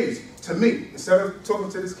 Mr. Hayes, to me, instead of talking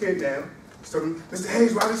to this kid now, he's talking, Mr.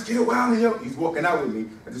 Hayes, why this kid wild and yo? He's walking out with me.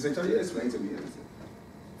 I just said, yeah, explain to me everything.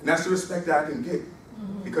 And that's the respect that I can get,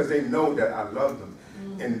 because they know that I love them.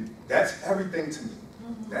 And that's everything to me.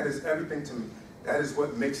 That is everything to me. That is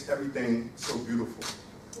what makes everything so beautiful.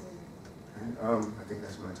 And, I think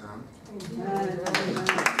that's my time.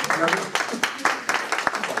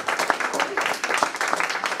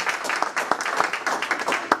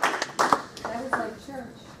 That was like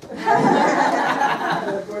church.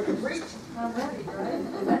 I'm ready, right?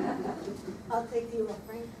 I'll take the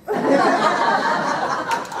refrain.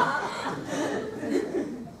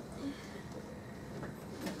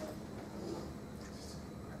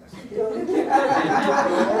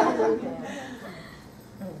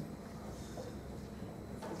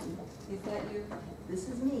 Is that you? This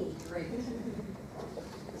is me. Great.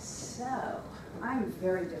 So, I'm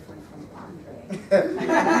very different from Andre.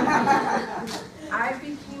 I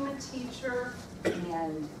became a teacher,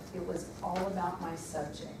 and it was all about my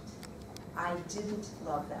subject. I didn't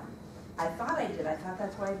love them. I thought I did. I thought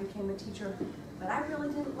that's why I became a teacher, but I really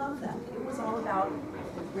didn't love them. It was all about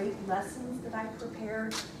the great lessons that I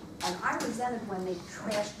prepared, and I resented when they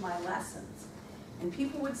trashed my lessons. And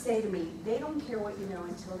people would say to me, they don't care what you know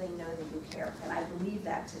until they know that you care. And I believe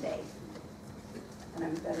that today. And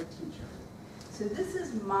I'm a better teacher. So this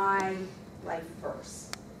is my life verse.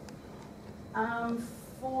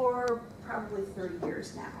 For probably 30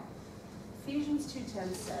 years now. Ephesians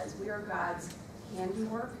 2:10 says, we are God's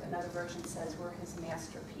handiwork. Another version says we're his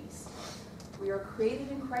masterpiece. We are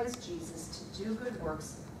created in Christ Jesus to do good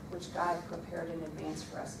works, which God prepared in advance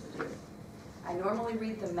for us to do. I normally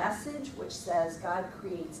read the Message, which says God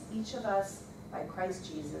creates each of us by Christ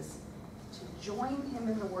Jesus to join him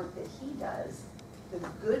in the work that he does, the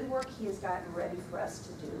good work he has gotten ready for us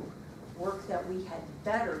to do, work that we had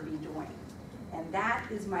better be doing. And that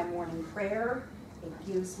is my morning prayer. It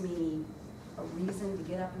gives me a reason to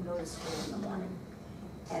get up and go to school in the morning.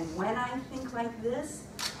 And when I think like this,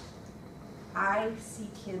 I see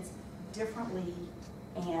kids differently,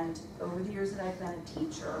 and over the years that I've been a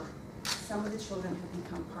teacher, some of the children have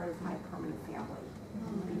become part of my permanent family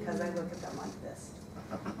because I look at them like this.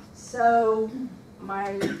 So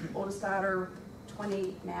my oldest daughter,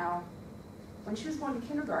 28 now, when she was going to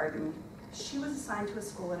kindergarten, she was assigned to a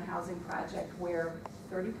school and housing project where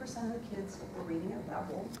 30% of the kids were reading at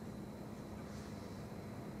level,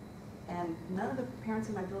 and none of the parents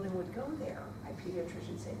in my building would go there. My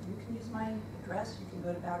pediatrician said, you can use my address, you can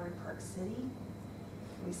go to Bowery Park City.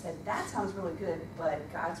 And we said, that sounds really good, but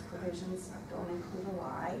God's provisions don't include a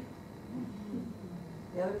lie.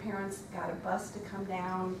 The other parents got a bus to come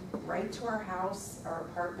down right to our house, our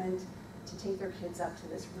apartment, to take their kids up to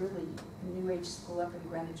this really new age school up in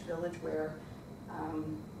Greenwich Village where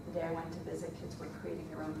the day I went to visit, kids were creating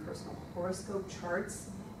their own personal horoscope charts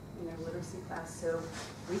in their literacy class. So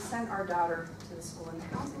we sent our daughter to the school in the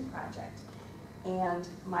housing project. And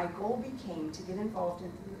my goal became to get involved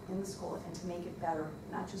in the school and to make it better,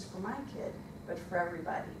 not just for my kid, but for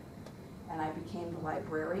everybody. And I became the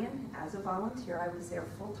librarian as a volunteer. I was there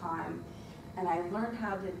full time, and I learned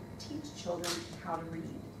how to teach children how to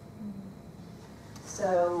read.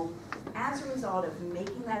 So as a result of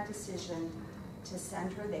making that decision to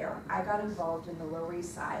send her there, I got involved in the Lower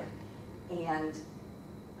East Side. And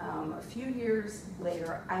a few years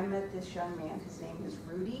later, I met this young man. His name is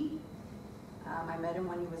Rudy. I met him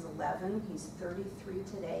when he was 11. He's 33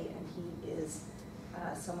 today, and he is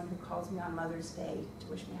someone who calls me on Mother's Day to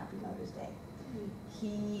wish me Happy Mother's Day.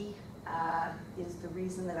 He is the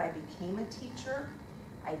reason that I became a teacher.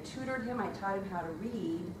 I tutored him, I taught him how to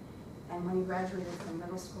read, and when he graduated from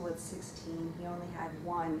middle school at 16, he only had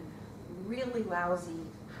one really lousy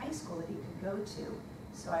high school that he could go to,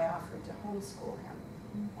 so I offered to homeschool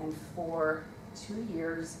him. And for 2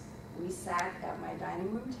 years, we sat at my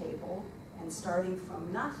dining room table, and starting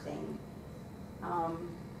from nothing,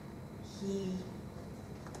 he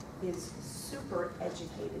is super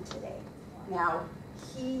educated today. Now,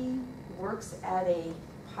 he works at a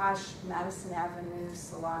posh Madison Avenue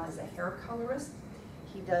salon as a hair colorist.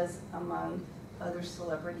 He does, among other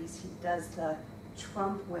celebrities, he does the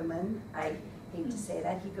Trump women. I hate to say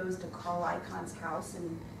that. He goes to Carl Icahn's house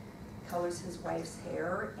and colors his wife's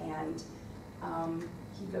hair, and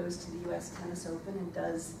he goes to the U.S. Tennis Open and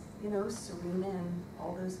does, you know, Serena and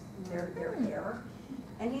all those, their hair.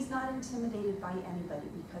 And he's not intimidated by anybody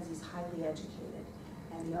because he's highly educated.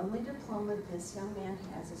 And the only diploma this young man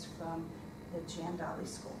has is from the Jan Dolly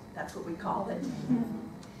School. That's what we call it.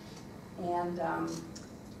 And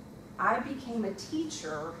I became a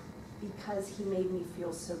teacher because he made me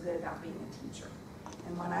feel so good about being a teacher.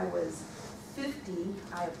 And when I was 50,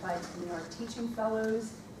 I applied to the New York Teaching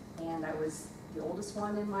Fellows, and I was the oldest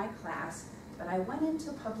one in my class, but I went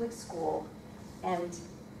into public school, and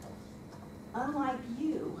unlike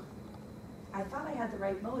you, I thought I had the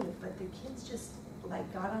right motive, but the kids just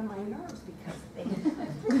like got on my nerves because they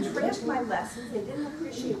trashed my lessons, they didn't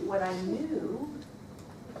appreciate what I knew,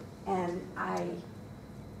 and I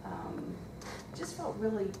just felt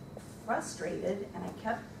really frustrated, and I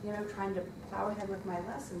kept, you know, trying to plow ahead with my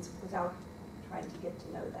lessons without trying to get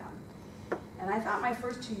to know them. And I thought my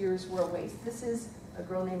first 2 years were a waste. This is a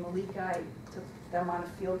girl named Malika. I took them on a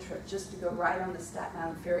field trip just to go ride on the Staten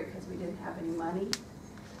Island Ferry because we didn't have any money.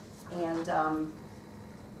 And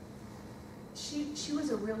she was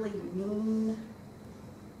a really mean,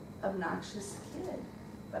 obnoxious kid.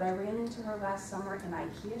 But I ran into her last summer in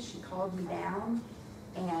IKEA. She called me down,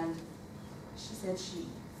 and she said she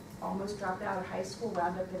almost dropped out of high school,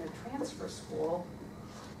 wound up in a transfer school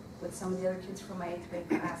with some of the other kids from my 8th grade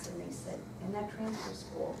class, and they said in that transfer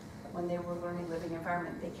school, when they were learning living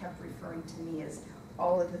environment, they kept referring to me as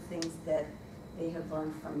all of the things that they had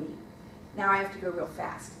learned from me. Now I have to go real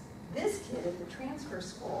fast. This kid at the transfer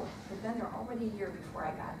school had been there already a year before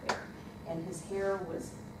I got there, and his hair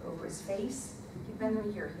was over his face. He'd been there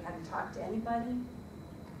a year. He hadn't talked to anybody,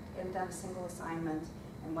 he hadn't done a single assignment,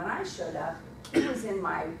 and when I showed up, he was in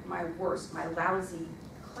my worst, my lousy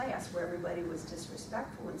class where everybody was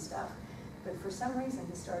disrespectful and stuff. But for some reason,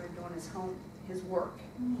 he started doing his work.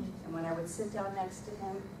 And when I would sit down next to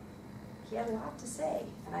him, he had a lot to say.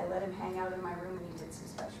 And I let him hang out in my room, and he did some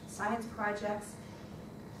special science projects.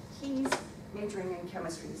 He's majoring in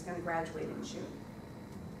chemistry. He's going to graduate in June.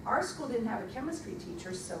 Our school didn't have a chemistry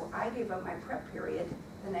teacher, so I gave up my prep period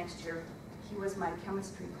the next year. He was my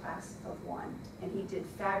chemistry class of 1, and he did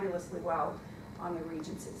fabulously well on the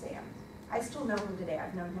Regents exam. I still know him today.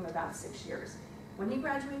 I've known him about 6 years. When he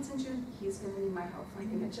graduates in June, he's going to need my help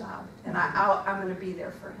finding a job, and I'm going to be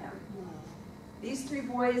there for him. These 3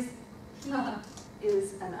 boys, he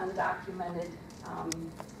is an undocumented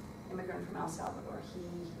immigrant from El Salvador. He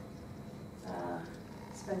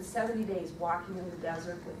spent 70 days walking in the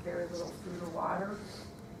desert with very little food or water,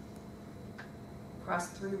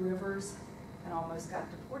 crossed 3 rivers, and almost got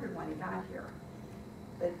deported when he got here.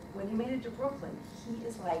 But when he made it to Brooklyn, he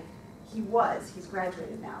is like, he's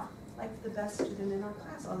graduated now, like the best student in our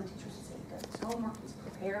class. All the teachers would say he does his homework, he's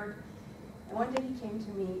prepared. And one day he came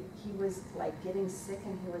to me, he was like getting sick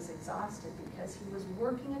and he was exhausted because he was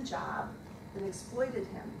working a job that exploited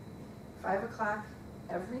him. 5 o'clock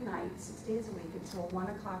every night, 6 days a week until 1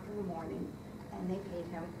 o'clock in the morning, and they paid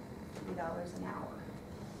him $3 an hour.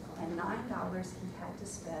 And $9 he had to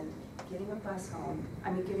spend getting a bus home,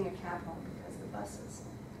 getting a cab home because of the buses,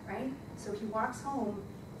 right? So he walks home,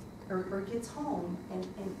 or gets home, and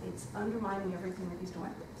it's undermining everything that he's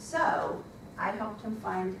doing. So I helped him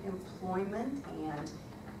find employment, and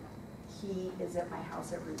he is at my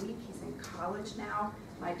house every week. He's in college now.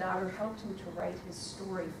 My daughter helped him to write his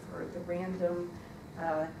story for the random,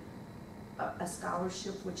 a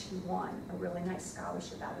scholarship which he won, a really nice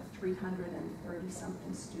scholarship out of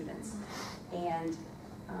 330-something students. And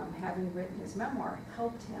having written his memoir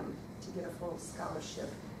helped him to get a full scholarship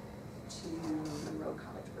to Monroe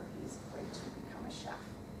College, where he's going to become a chef.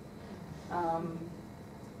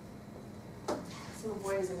 This little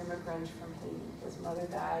boy is an immigrant from Haiti. His mother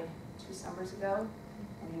died 2 summers ago,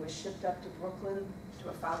 and he was shipped up to Brooklyn to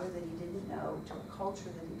a father that he didn't know, to a culture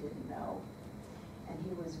that he didn't know. And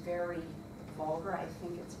he was very vulgar. I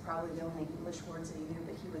think it's probably the only English words that he knew,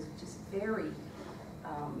 but he was just very,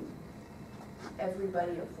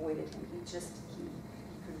 everybody avoided him. He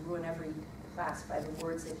could ruin every class by the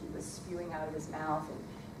words that he was spewing out of his mouth and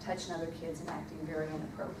touching other kids and acting very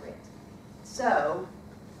inappropriate. So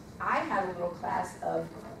I had a little class of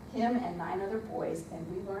him and 9 other boys, and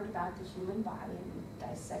we learned about the human body, and we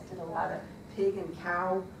dissected a lot of pig and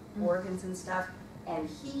cow organs and stuff, and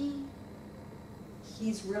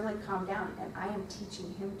he's really calmed down, and I am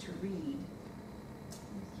teaching him to read.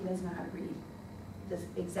 He doesn't know how to read. The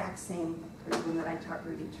exact same curriculum that I taught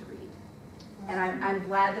Rudy to read. And I'm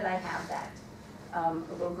glad that I have that. A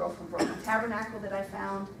little girl from Brooklyn Tabernacle that I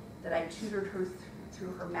found, that I tutored her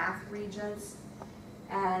through her math regents.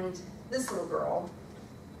 And this little girl,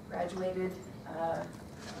 graduated.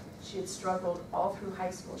 She had struggled all through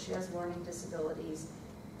high school. She has learning disabilities.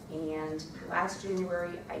 And last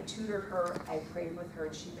January, I tutored her, I prayed with her,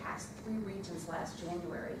 and she passed 3 regions last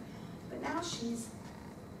January. But now she's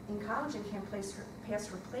in college and can't pass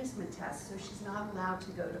her placement test, so she's not allowed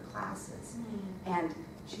to go to classes. And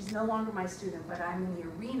she's no longer my student, but I'm in the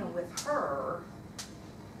arena with her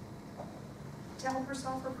to help her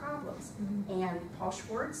solve her problems. And Paul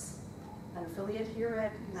Schwartz, an affiliate here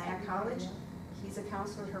at Nyack College, he's a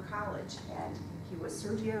counselor at her college, and he was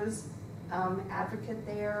Sergio's advocate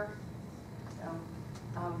there.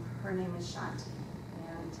 Her name is Shanti,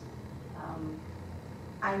 and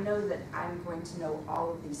I know that I'm going to know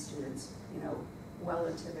all of these students, you know, well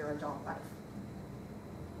into their adult life.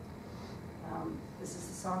 This is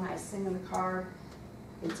a song I sing in the car.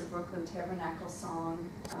 It's a Brooklyn Tabernacle song.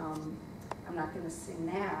 I'm not going to sing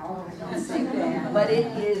now, I don't sing, but it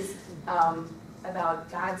is about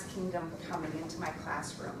God's kingdom coming into my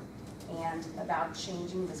classroom and about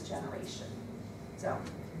changing this generation. So,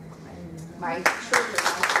 my children.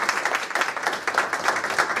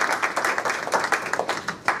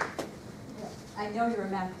 I know you're a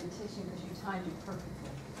mathematician because you timed it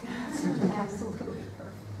perfectly. Absolutely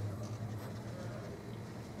perfect.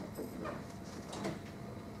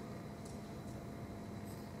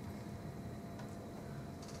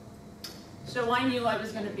 So I knew I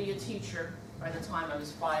was going to be a teacher by the time I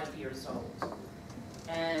was 5 years old.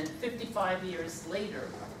 And 55 years later,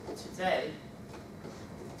 today,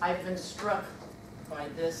 I've been struck by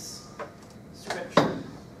this scripture.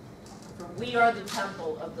 For we are the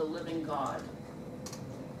temple of the living God.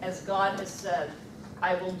 As God has said,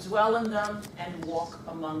 I will dwell in them and walk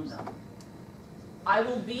among them. I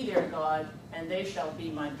will be their God, and they shall be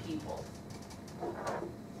my people.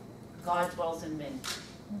 God dwells in me.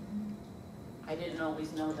 I didn't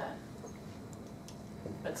always know that.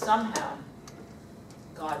 But somehow,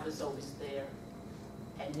 God was always there.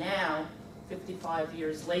 And now, 55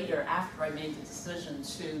 years later, after I made the decision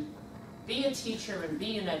to be a teacher and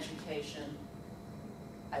be in education,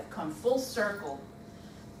 I've come full circle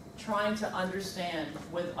trying to understand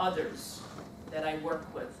with others that I work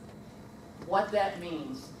with what that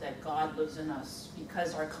means that God lives in us.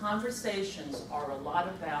 Because our conversations are a lot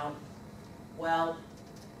about, well,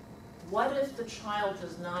 what if the child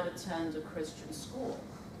does not attend a Christian school,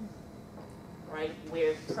 right?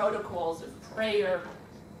 Where protocols of prayer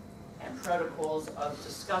and protocols of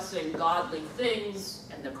discussing godly things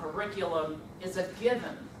and the curriculum is a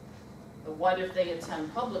given. But what if they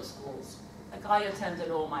attend public schools? Like I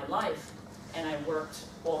attended all my life, and I worked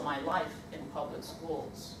all my life in public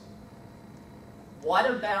schools.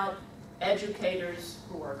 What about educators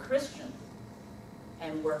who are Christian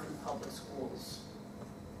and work in public schools?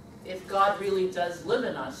 If God really does live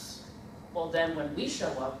in us, well then when we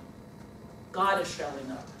show up, God is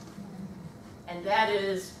showing up. And that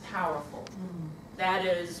is powerful. That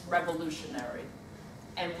is revolutionary.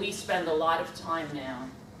 And we spend a lot of time now,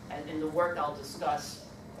 and in the work I'll discuss,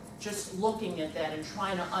 just looking at that and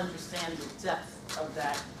trying to understand the depth of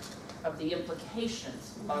that, of the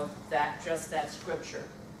implications of that, just that scripture.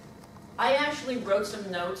 I actually wrote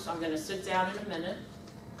some notes. I'm going to sit down in a minute,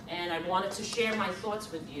 and I wanted to share my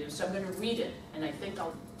thoughts with you, so I'm going to read it, and I think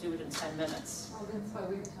I'll do it in 10 minutes. Oh, that's why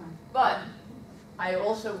we have time. But I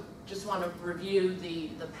also just want to review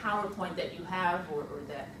the PowerPoint that you have, or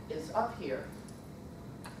that is up here.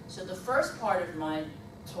 So the first part of my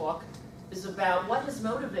talk is about what has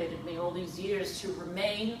motivated me all these years to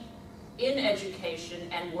remain in education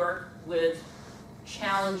and work with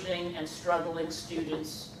challenging and struggling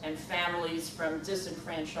students and families from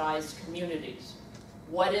disenfranchised communities.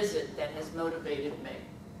 What is it that has motivated me?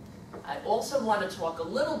 I also want to talk a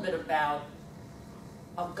little bit about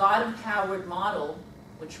a God-empowered model,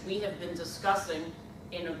 which we have been discussing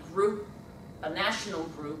in a group, a national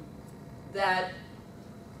group, that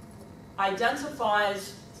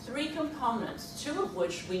identifies 3 components, 2 of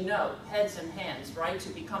which we know, heads and hands, right? To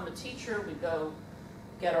become a teacher, we go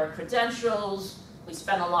get our credentials, we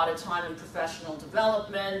spend a lot of time in professional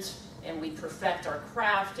development, and we perfect our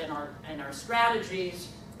craft and our strategies.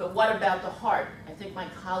 But what about the heart? I think my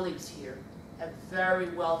colleagues here have very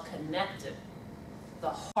well connected the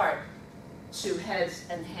heart to heads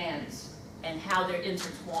and hands and how they're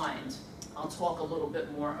intertwined. I'll talk a little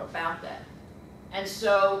bit more about that. And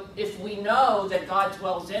so if we know that God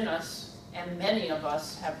dwells in us, and many of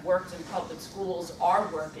us have worked in public schools, are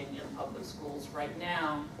working in public schools right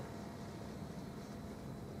now,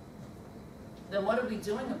 then what are we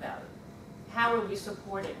doing about it? How are we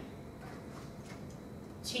supporting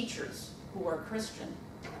teachers who are Christian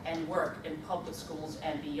and work in public schools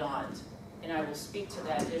and beyond? and I will speak to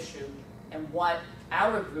that issue and what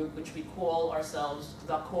our group, which we call ourselves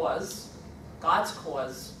The Cause, God's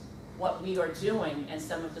Cause, what we are doing and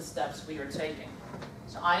some of the steps we are taking.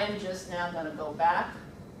 So I am just now going to go back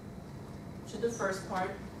to the first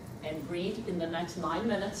part and read in the next 9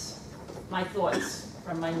 minutes my thoughts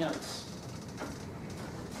from my notes.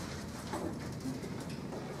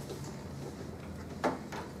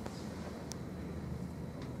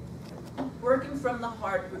 Working from the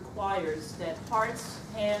heart requires that hearts,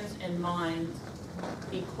 hands, and mind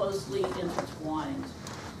be closely intertwined.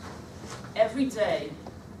 Every day,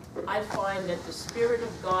 I find that the Spirit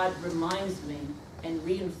of God reminds me and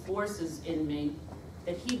reinforces in me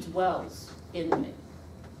that He dwells in me.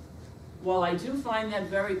 While I do find that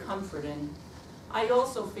very comforting, I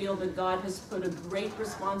also feel that God has put a great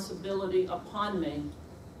responsibility upon me,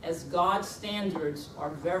 as God's standards are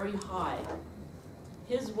very high.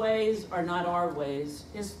 His ways are not our ways.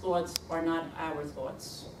 His thoughts are not our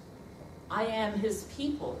thoughts. I am His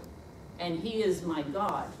people, and He is my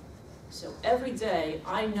God. So every day,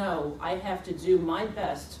 I know I have to do my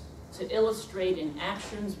best to illustrate in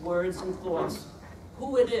actions, words, and thoughts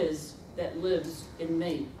who it is that lives in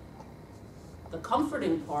me. The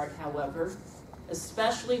comforting part, however,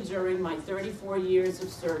 especially during my 34 years of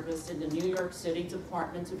service in the New York City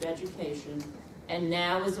Department of Education, and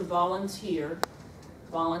now as a volunteer,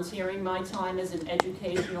 volunteering my time as an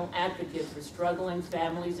educational advocate for struggling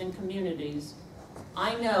families and communities,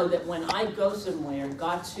 I know that when I go somewhere,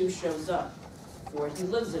 God too shows up, for He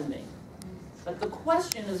lives in me. But the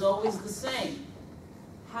question is always the same.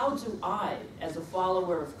 How do I, as a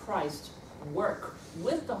follower of Christ, work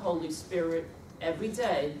with the Holy Spirit every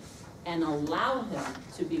day and allow Him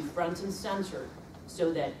to be front and center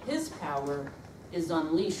so that His power is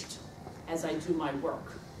unleashed as I do my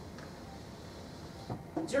work?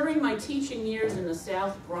 During my teaching years in the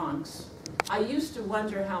South Bronx, I used to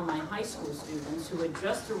wonder how my high school students, who had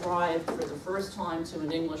just arrived for the first time to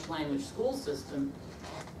an English language school system,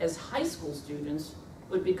 as high school students,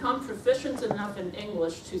 would become proficient enough in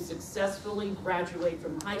English to successfully graduate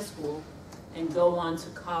from high school and go on to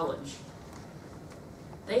college.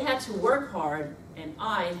 They had to work hard, and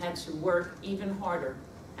I had to work even harder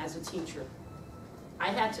as a teacher. I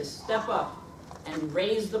had to step up and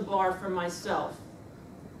raise the bar for myself.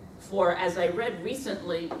 For as I read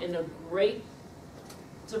recently in a great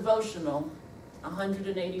devotional,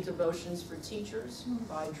 180 Devotions for Teachers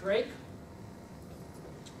by Drake,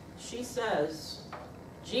 she says,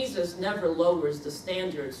 Jesus never lowers the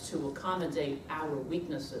standards to accommodate our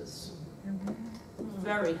weaknesses.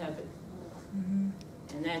 Very heavy.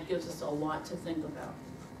 And that gives us a lot to think about.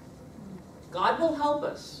 God will help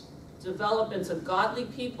us develop into godly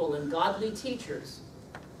people and godly teachers,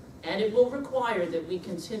 and it will require that we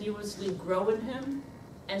continuously grow in Him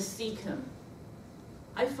and seek Him.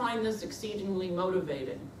 I find this exceedingly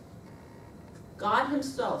motivating. God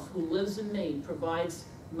Himself, who lives in me, provides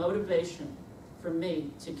motivation for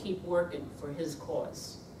me to keep working for His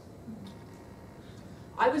cause.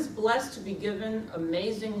 I was blessed to be given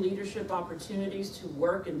amazing leadership opportunities to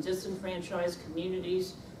work in disenfranchised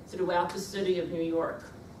communities throughout the city of New York.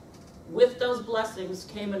 With those blessings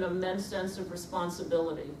came an immense sense of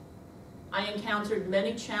responsibility. I encountered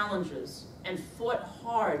many challenges and fought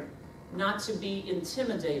hard not to be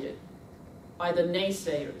intimidated by the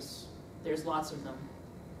naysayers, there's lots of them,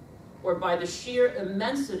 or by the sheer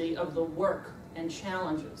immensity of the work and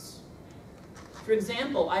challenges. For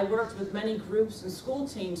example, I worked with many groups and school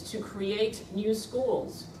teams to create new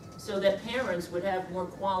schools so that parents would have more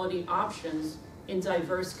quality options in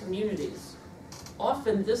diverse communities.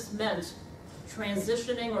 Often this meant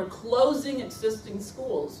transitioning or closing existing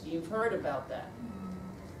schools. You've heard about that.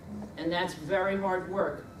 And that's very hard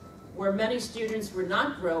work, where many students were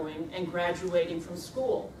not growing and graduating from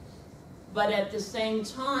school. But at the same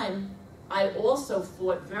time, I also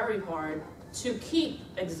fought very hard to keep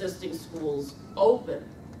existing schools open,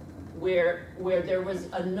 where there was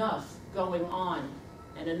enough going on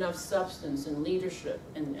and enough substance and leadership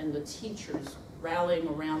and the teachers rallying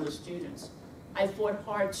around the students. I fought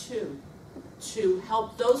hard too to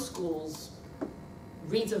help those schools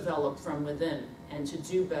redevelop from within and to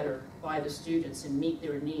do better by the students and meet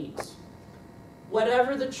their needs.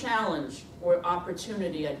 Whatever the challenge or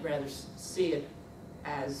opportunity, I'd rather see it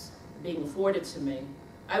as being afforded to me,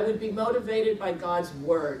 I would be motivated by God's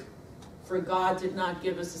word. For God did not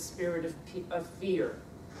give us a spirit of fear,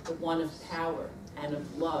 but one of power and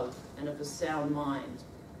of love and of a sound mind.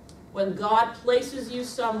 When God places you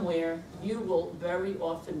somewhere, you will very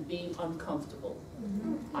often be uncomfortable.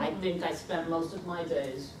 I think I spent most of my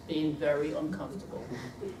days being very uncomfortable.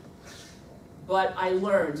 but I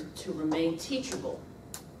learned to remain teachable,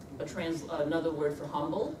 another word for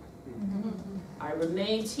humble. I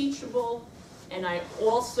remain teachable, and I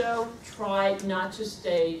also try not to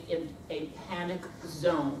stay in a panic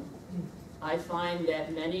zone. I find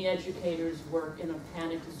that many educators work in a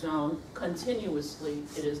panic zone continuously.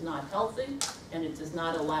 It is not healthy, and it does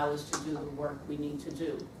not allow us to do the work we need to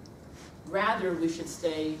do. Rather, we should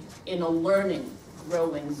stay in a learning,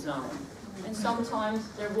 growing zone. And sometimes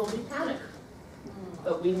there will be panic.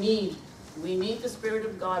 But we need the Spirit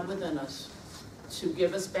of God within us to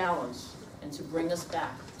give us balance and to bring us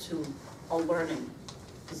back to a learning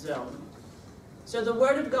zone. So the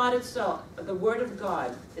Word of God itself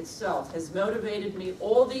has motivated me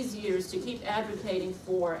all these years to keep advocating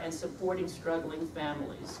for and supporting struggling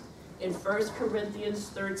families. In 1 Corinthians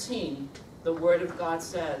 13, the Word of God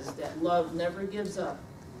says that love never gives up,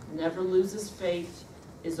 never loses faith,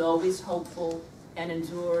 is always hopeful, and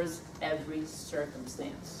endures every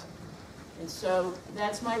circumstance. And so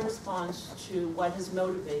that's my response to what has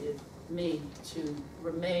motivated me to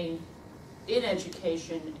remain in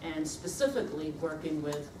education and specifically working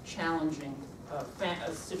with challenging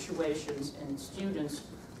situations and students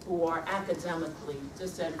who are academically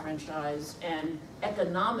disenfranchised and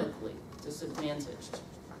economically disadvantaged.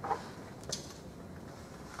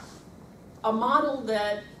 A model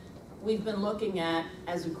that we've been looking at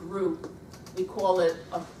as a group, we call it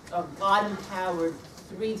a God-empowered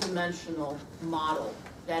three-dimensional model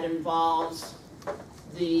that involves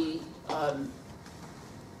the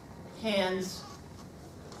hands,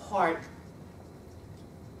 heart,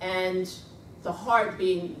 and the heart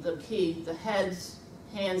being the key, the heads,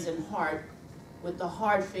 hands, and heart, with the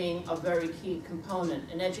heart being a very key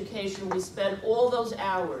component. In education, we spend all those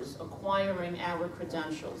hours acquiring our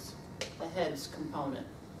credentials, the heads component.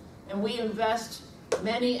 And we invest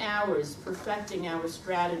many hours perfecting our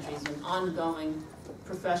strategies and ongoing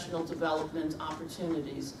professional development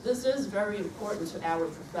opportunities. This is very important to our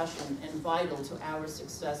profession and vital to our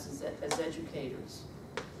success as educators.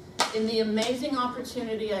 In the amazing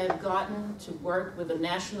opportunity I have gotten to work with a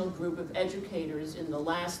national group of educators in the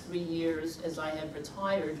last 3 years as I have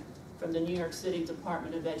retired from the New York City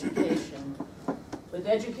Department of Education, with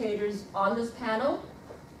educators on this panel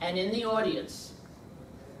and in the audience,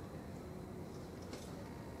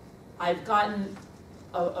 I've gotten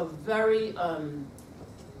a very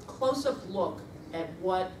close-up look at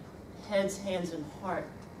what heads, hands, and heart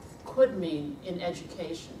could mean in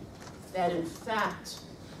education. That in fact,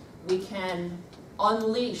 we can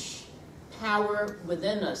unleash power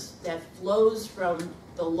within us that flows from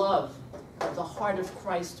the love of the heart of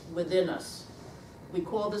Christ within us. We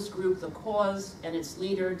call this group The Cause, and its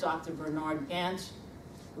leader, Dr. Bernard Gant,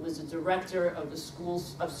 who is the director of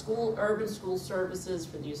the Urban School Services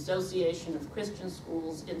for the Association of Christian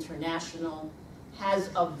Schools International, has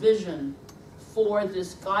a vision for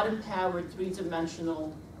this God-empowered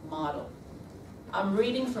three-dimensional model. I'm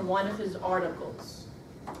reading from one of his articles.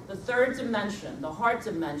 The third dimension, the heart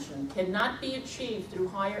dimension, cannot be achieved through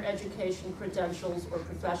higher education credentials or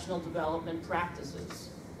professional development practices.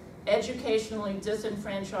 Educationally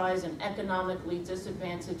disenfranchised and economically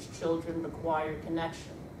disadvantaged children require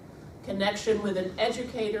connection. Connection with an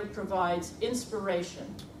educator provides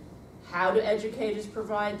inspiration. How do educators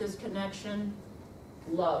provide this connection?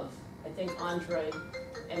 Love. I think Andre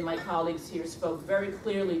and my colleagues here spoke very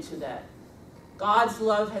clearly to that. God's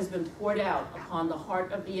love has been poured out upon the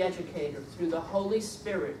heart of the educator through the Holy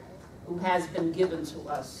Spirit who has been given to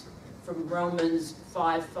us from Romans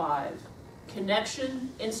 5:5. Connection,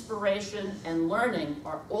 inspiration, and learning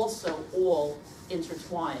are also all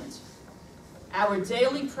intertwined. Our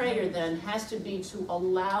daily prayer then has to be to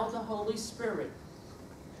allow the Holy Spirit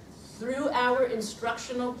through our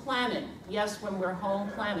instructional planning, yes, when we're home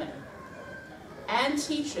planning, and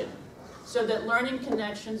teaching, so that learning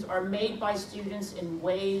connections are made by students in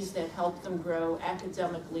ways that help them grow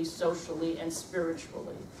academically, socially, and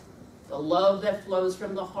spiritually. The love that flows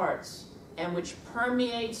from the hearts and which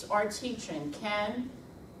permeates our teaching can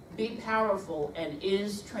be powerful and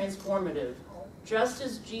is transformative, just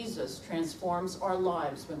as Jesus transforms our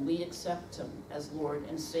lives when we accept him as Lord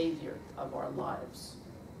and Savior of our lives.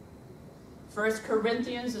 1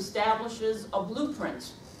 Corinthians establishes a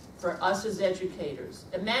blueprint for us as educators.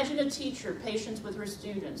 Imagine a teacher patient with her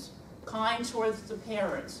students, kind towards the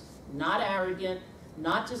parents, not arrogant,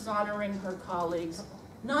 not dishonoring her colleagues,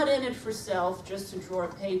 not in it for self just to draw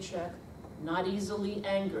a paycheck, not easily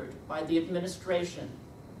angered by the administration,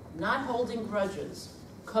 not holding grudges,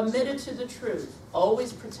 committed to the truth,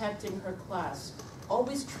 always protecting her class,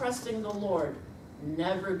 always trusting the Lord,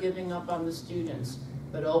 never giving up on the students,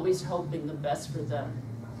 but always hoping the best for them.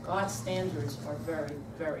 God's standards are very,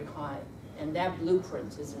 very high. And that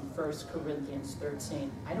blueprint is in 1 Corinthians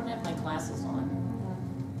 13. I don't have my glasses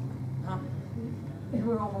on. Huh?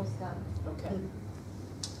 We're almost done. Okay.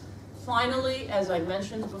 Finally, as I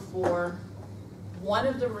mentioned before, one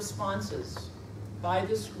of the responses by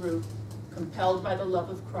this group, compelled by the love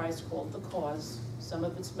of Christ, called The Cause, some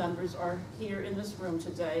of its members are here in this room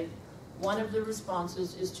today. One of the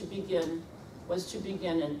responses was to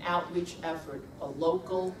begin an outreach effort, a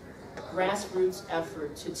local grassroots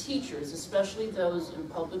effort to teachers, especially those in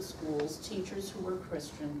public schools, teachers who are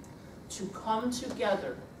Christian, to come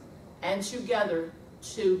together and together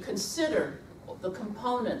to consider the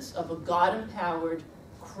components of a God-empowered,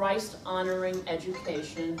 Christ-honoring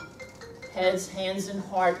education, heads, hands, and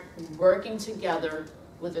heart working together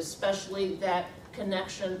with especially that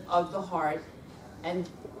connection of the heart. And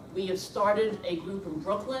we have started a group in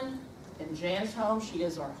Brooklyn, in Jan's home. She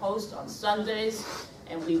is our host on Sundays.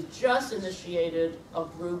 And we've just initiated a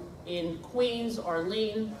group in Queens.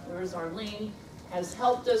 Arlene, where's Arlene, has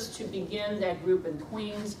helped us to begin that group in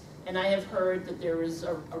Queens. And I have heard that there is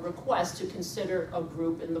a request to consider a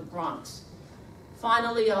group in the Bronx.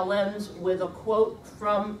 Finally, I'll end with a quote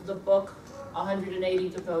from the book, 180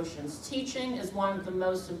 Devotions. Teaching is one of the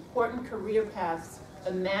most important career paths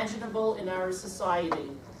imaginable in our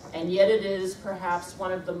society, and yet it is perhaps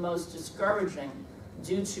one of the most discouraging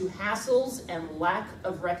due to hassles and lack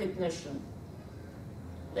of recognition.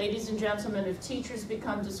 Ladies and gentlemen, if teachers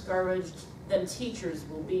become discouraged, then teachers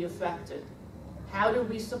will be affected. How do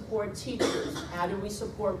we support teachers? How do we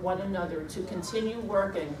support one another to continue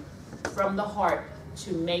working from the heart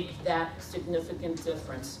to make that significant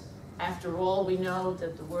difference? After all, we know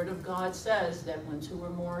that the Word of God says that when two or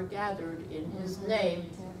more are gathered in His name,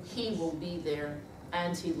 He will be there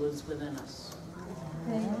and He lives within us.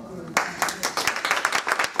 Thank you.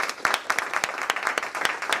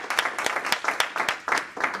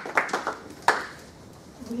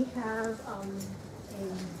 We have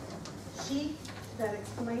a sheet that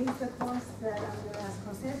explains the course that I'm going to ask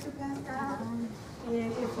Jose to pass out.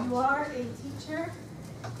 And if you are a teacher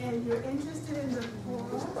and you're interested in the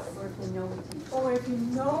course, or if you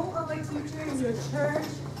know of a teacher in your church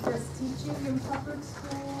that's teaching in public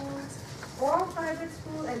schools or private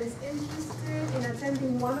school and is interested in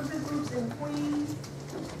attending one of the groups in Queens,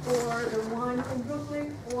 or the one in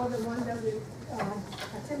Brooklyn, or the one that we're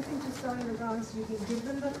attempting to start in the Bronx, you can give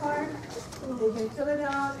them the card. They can fill it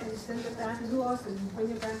out and send it back to us and bring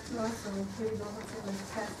it back to us. So here we go,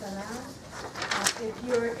 let's pass that out. If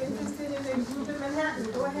you're interested in a group in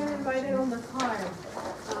Manhattan, go ahead and write it on the card.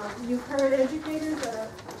 You've heard educators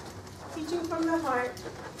teaching from the heart,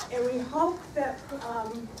 and we hope that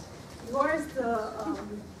yours, the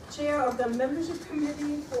chair of the membership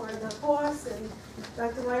committee for the course, and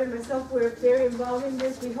Dr. White and myself, we're very involved in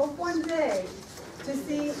this. We hope one day to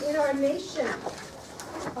see in our nation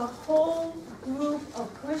a whole group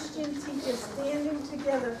of Christian teachers standing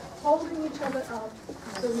together, holding each other up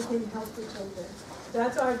so we can help the children.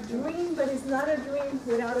 That's our dream, but it's not a dream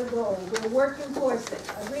without a goal. We're working towards it.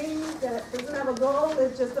 A dream that doesn't have a goal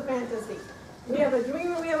is just a fantasy. We have a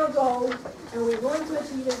dream and we have a goal, and we're going to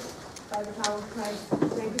achieve it by the power of Christ.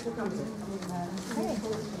 Thank you for coming.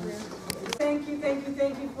 Thank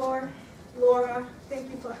you for Laura. Thank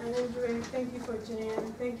you for Andrea. Thank you for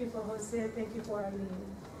Jan. Thank you for Jose. Thank you for Arlene.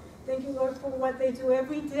 Thank you, Lord, for what they do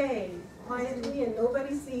every day, quietly, and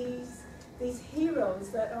nobody sees. These heroes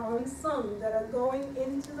that are unsung, that are going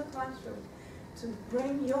into the classroom to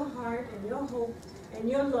bring your heart and your hope and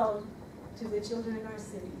your love to the children in our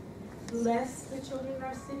city. Bless the children in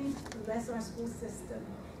our city. Bless our school system.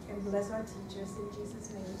 And bless our teachers in Jesus'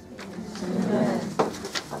 name. Amen.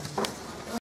 Amen.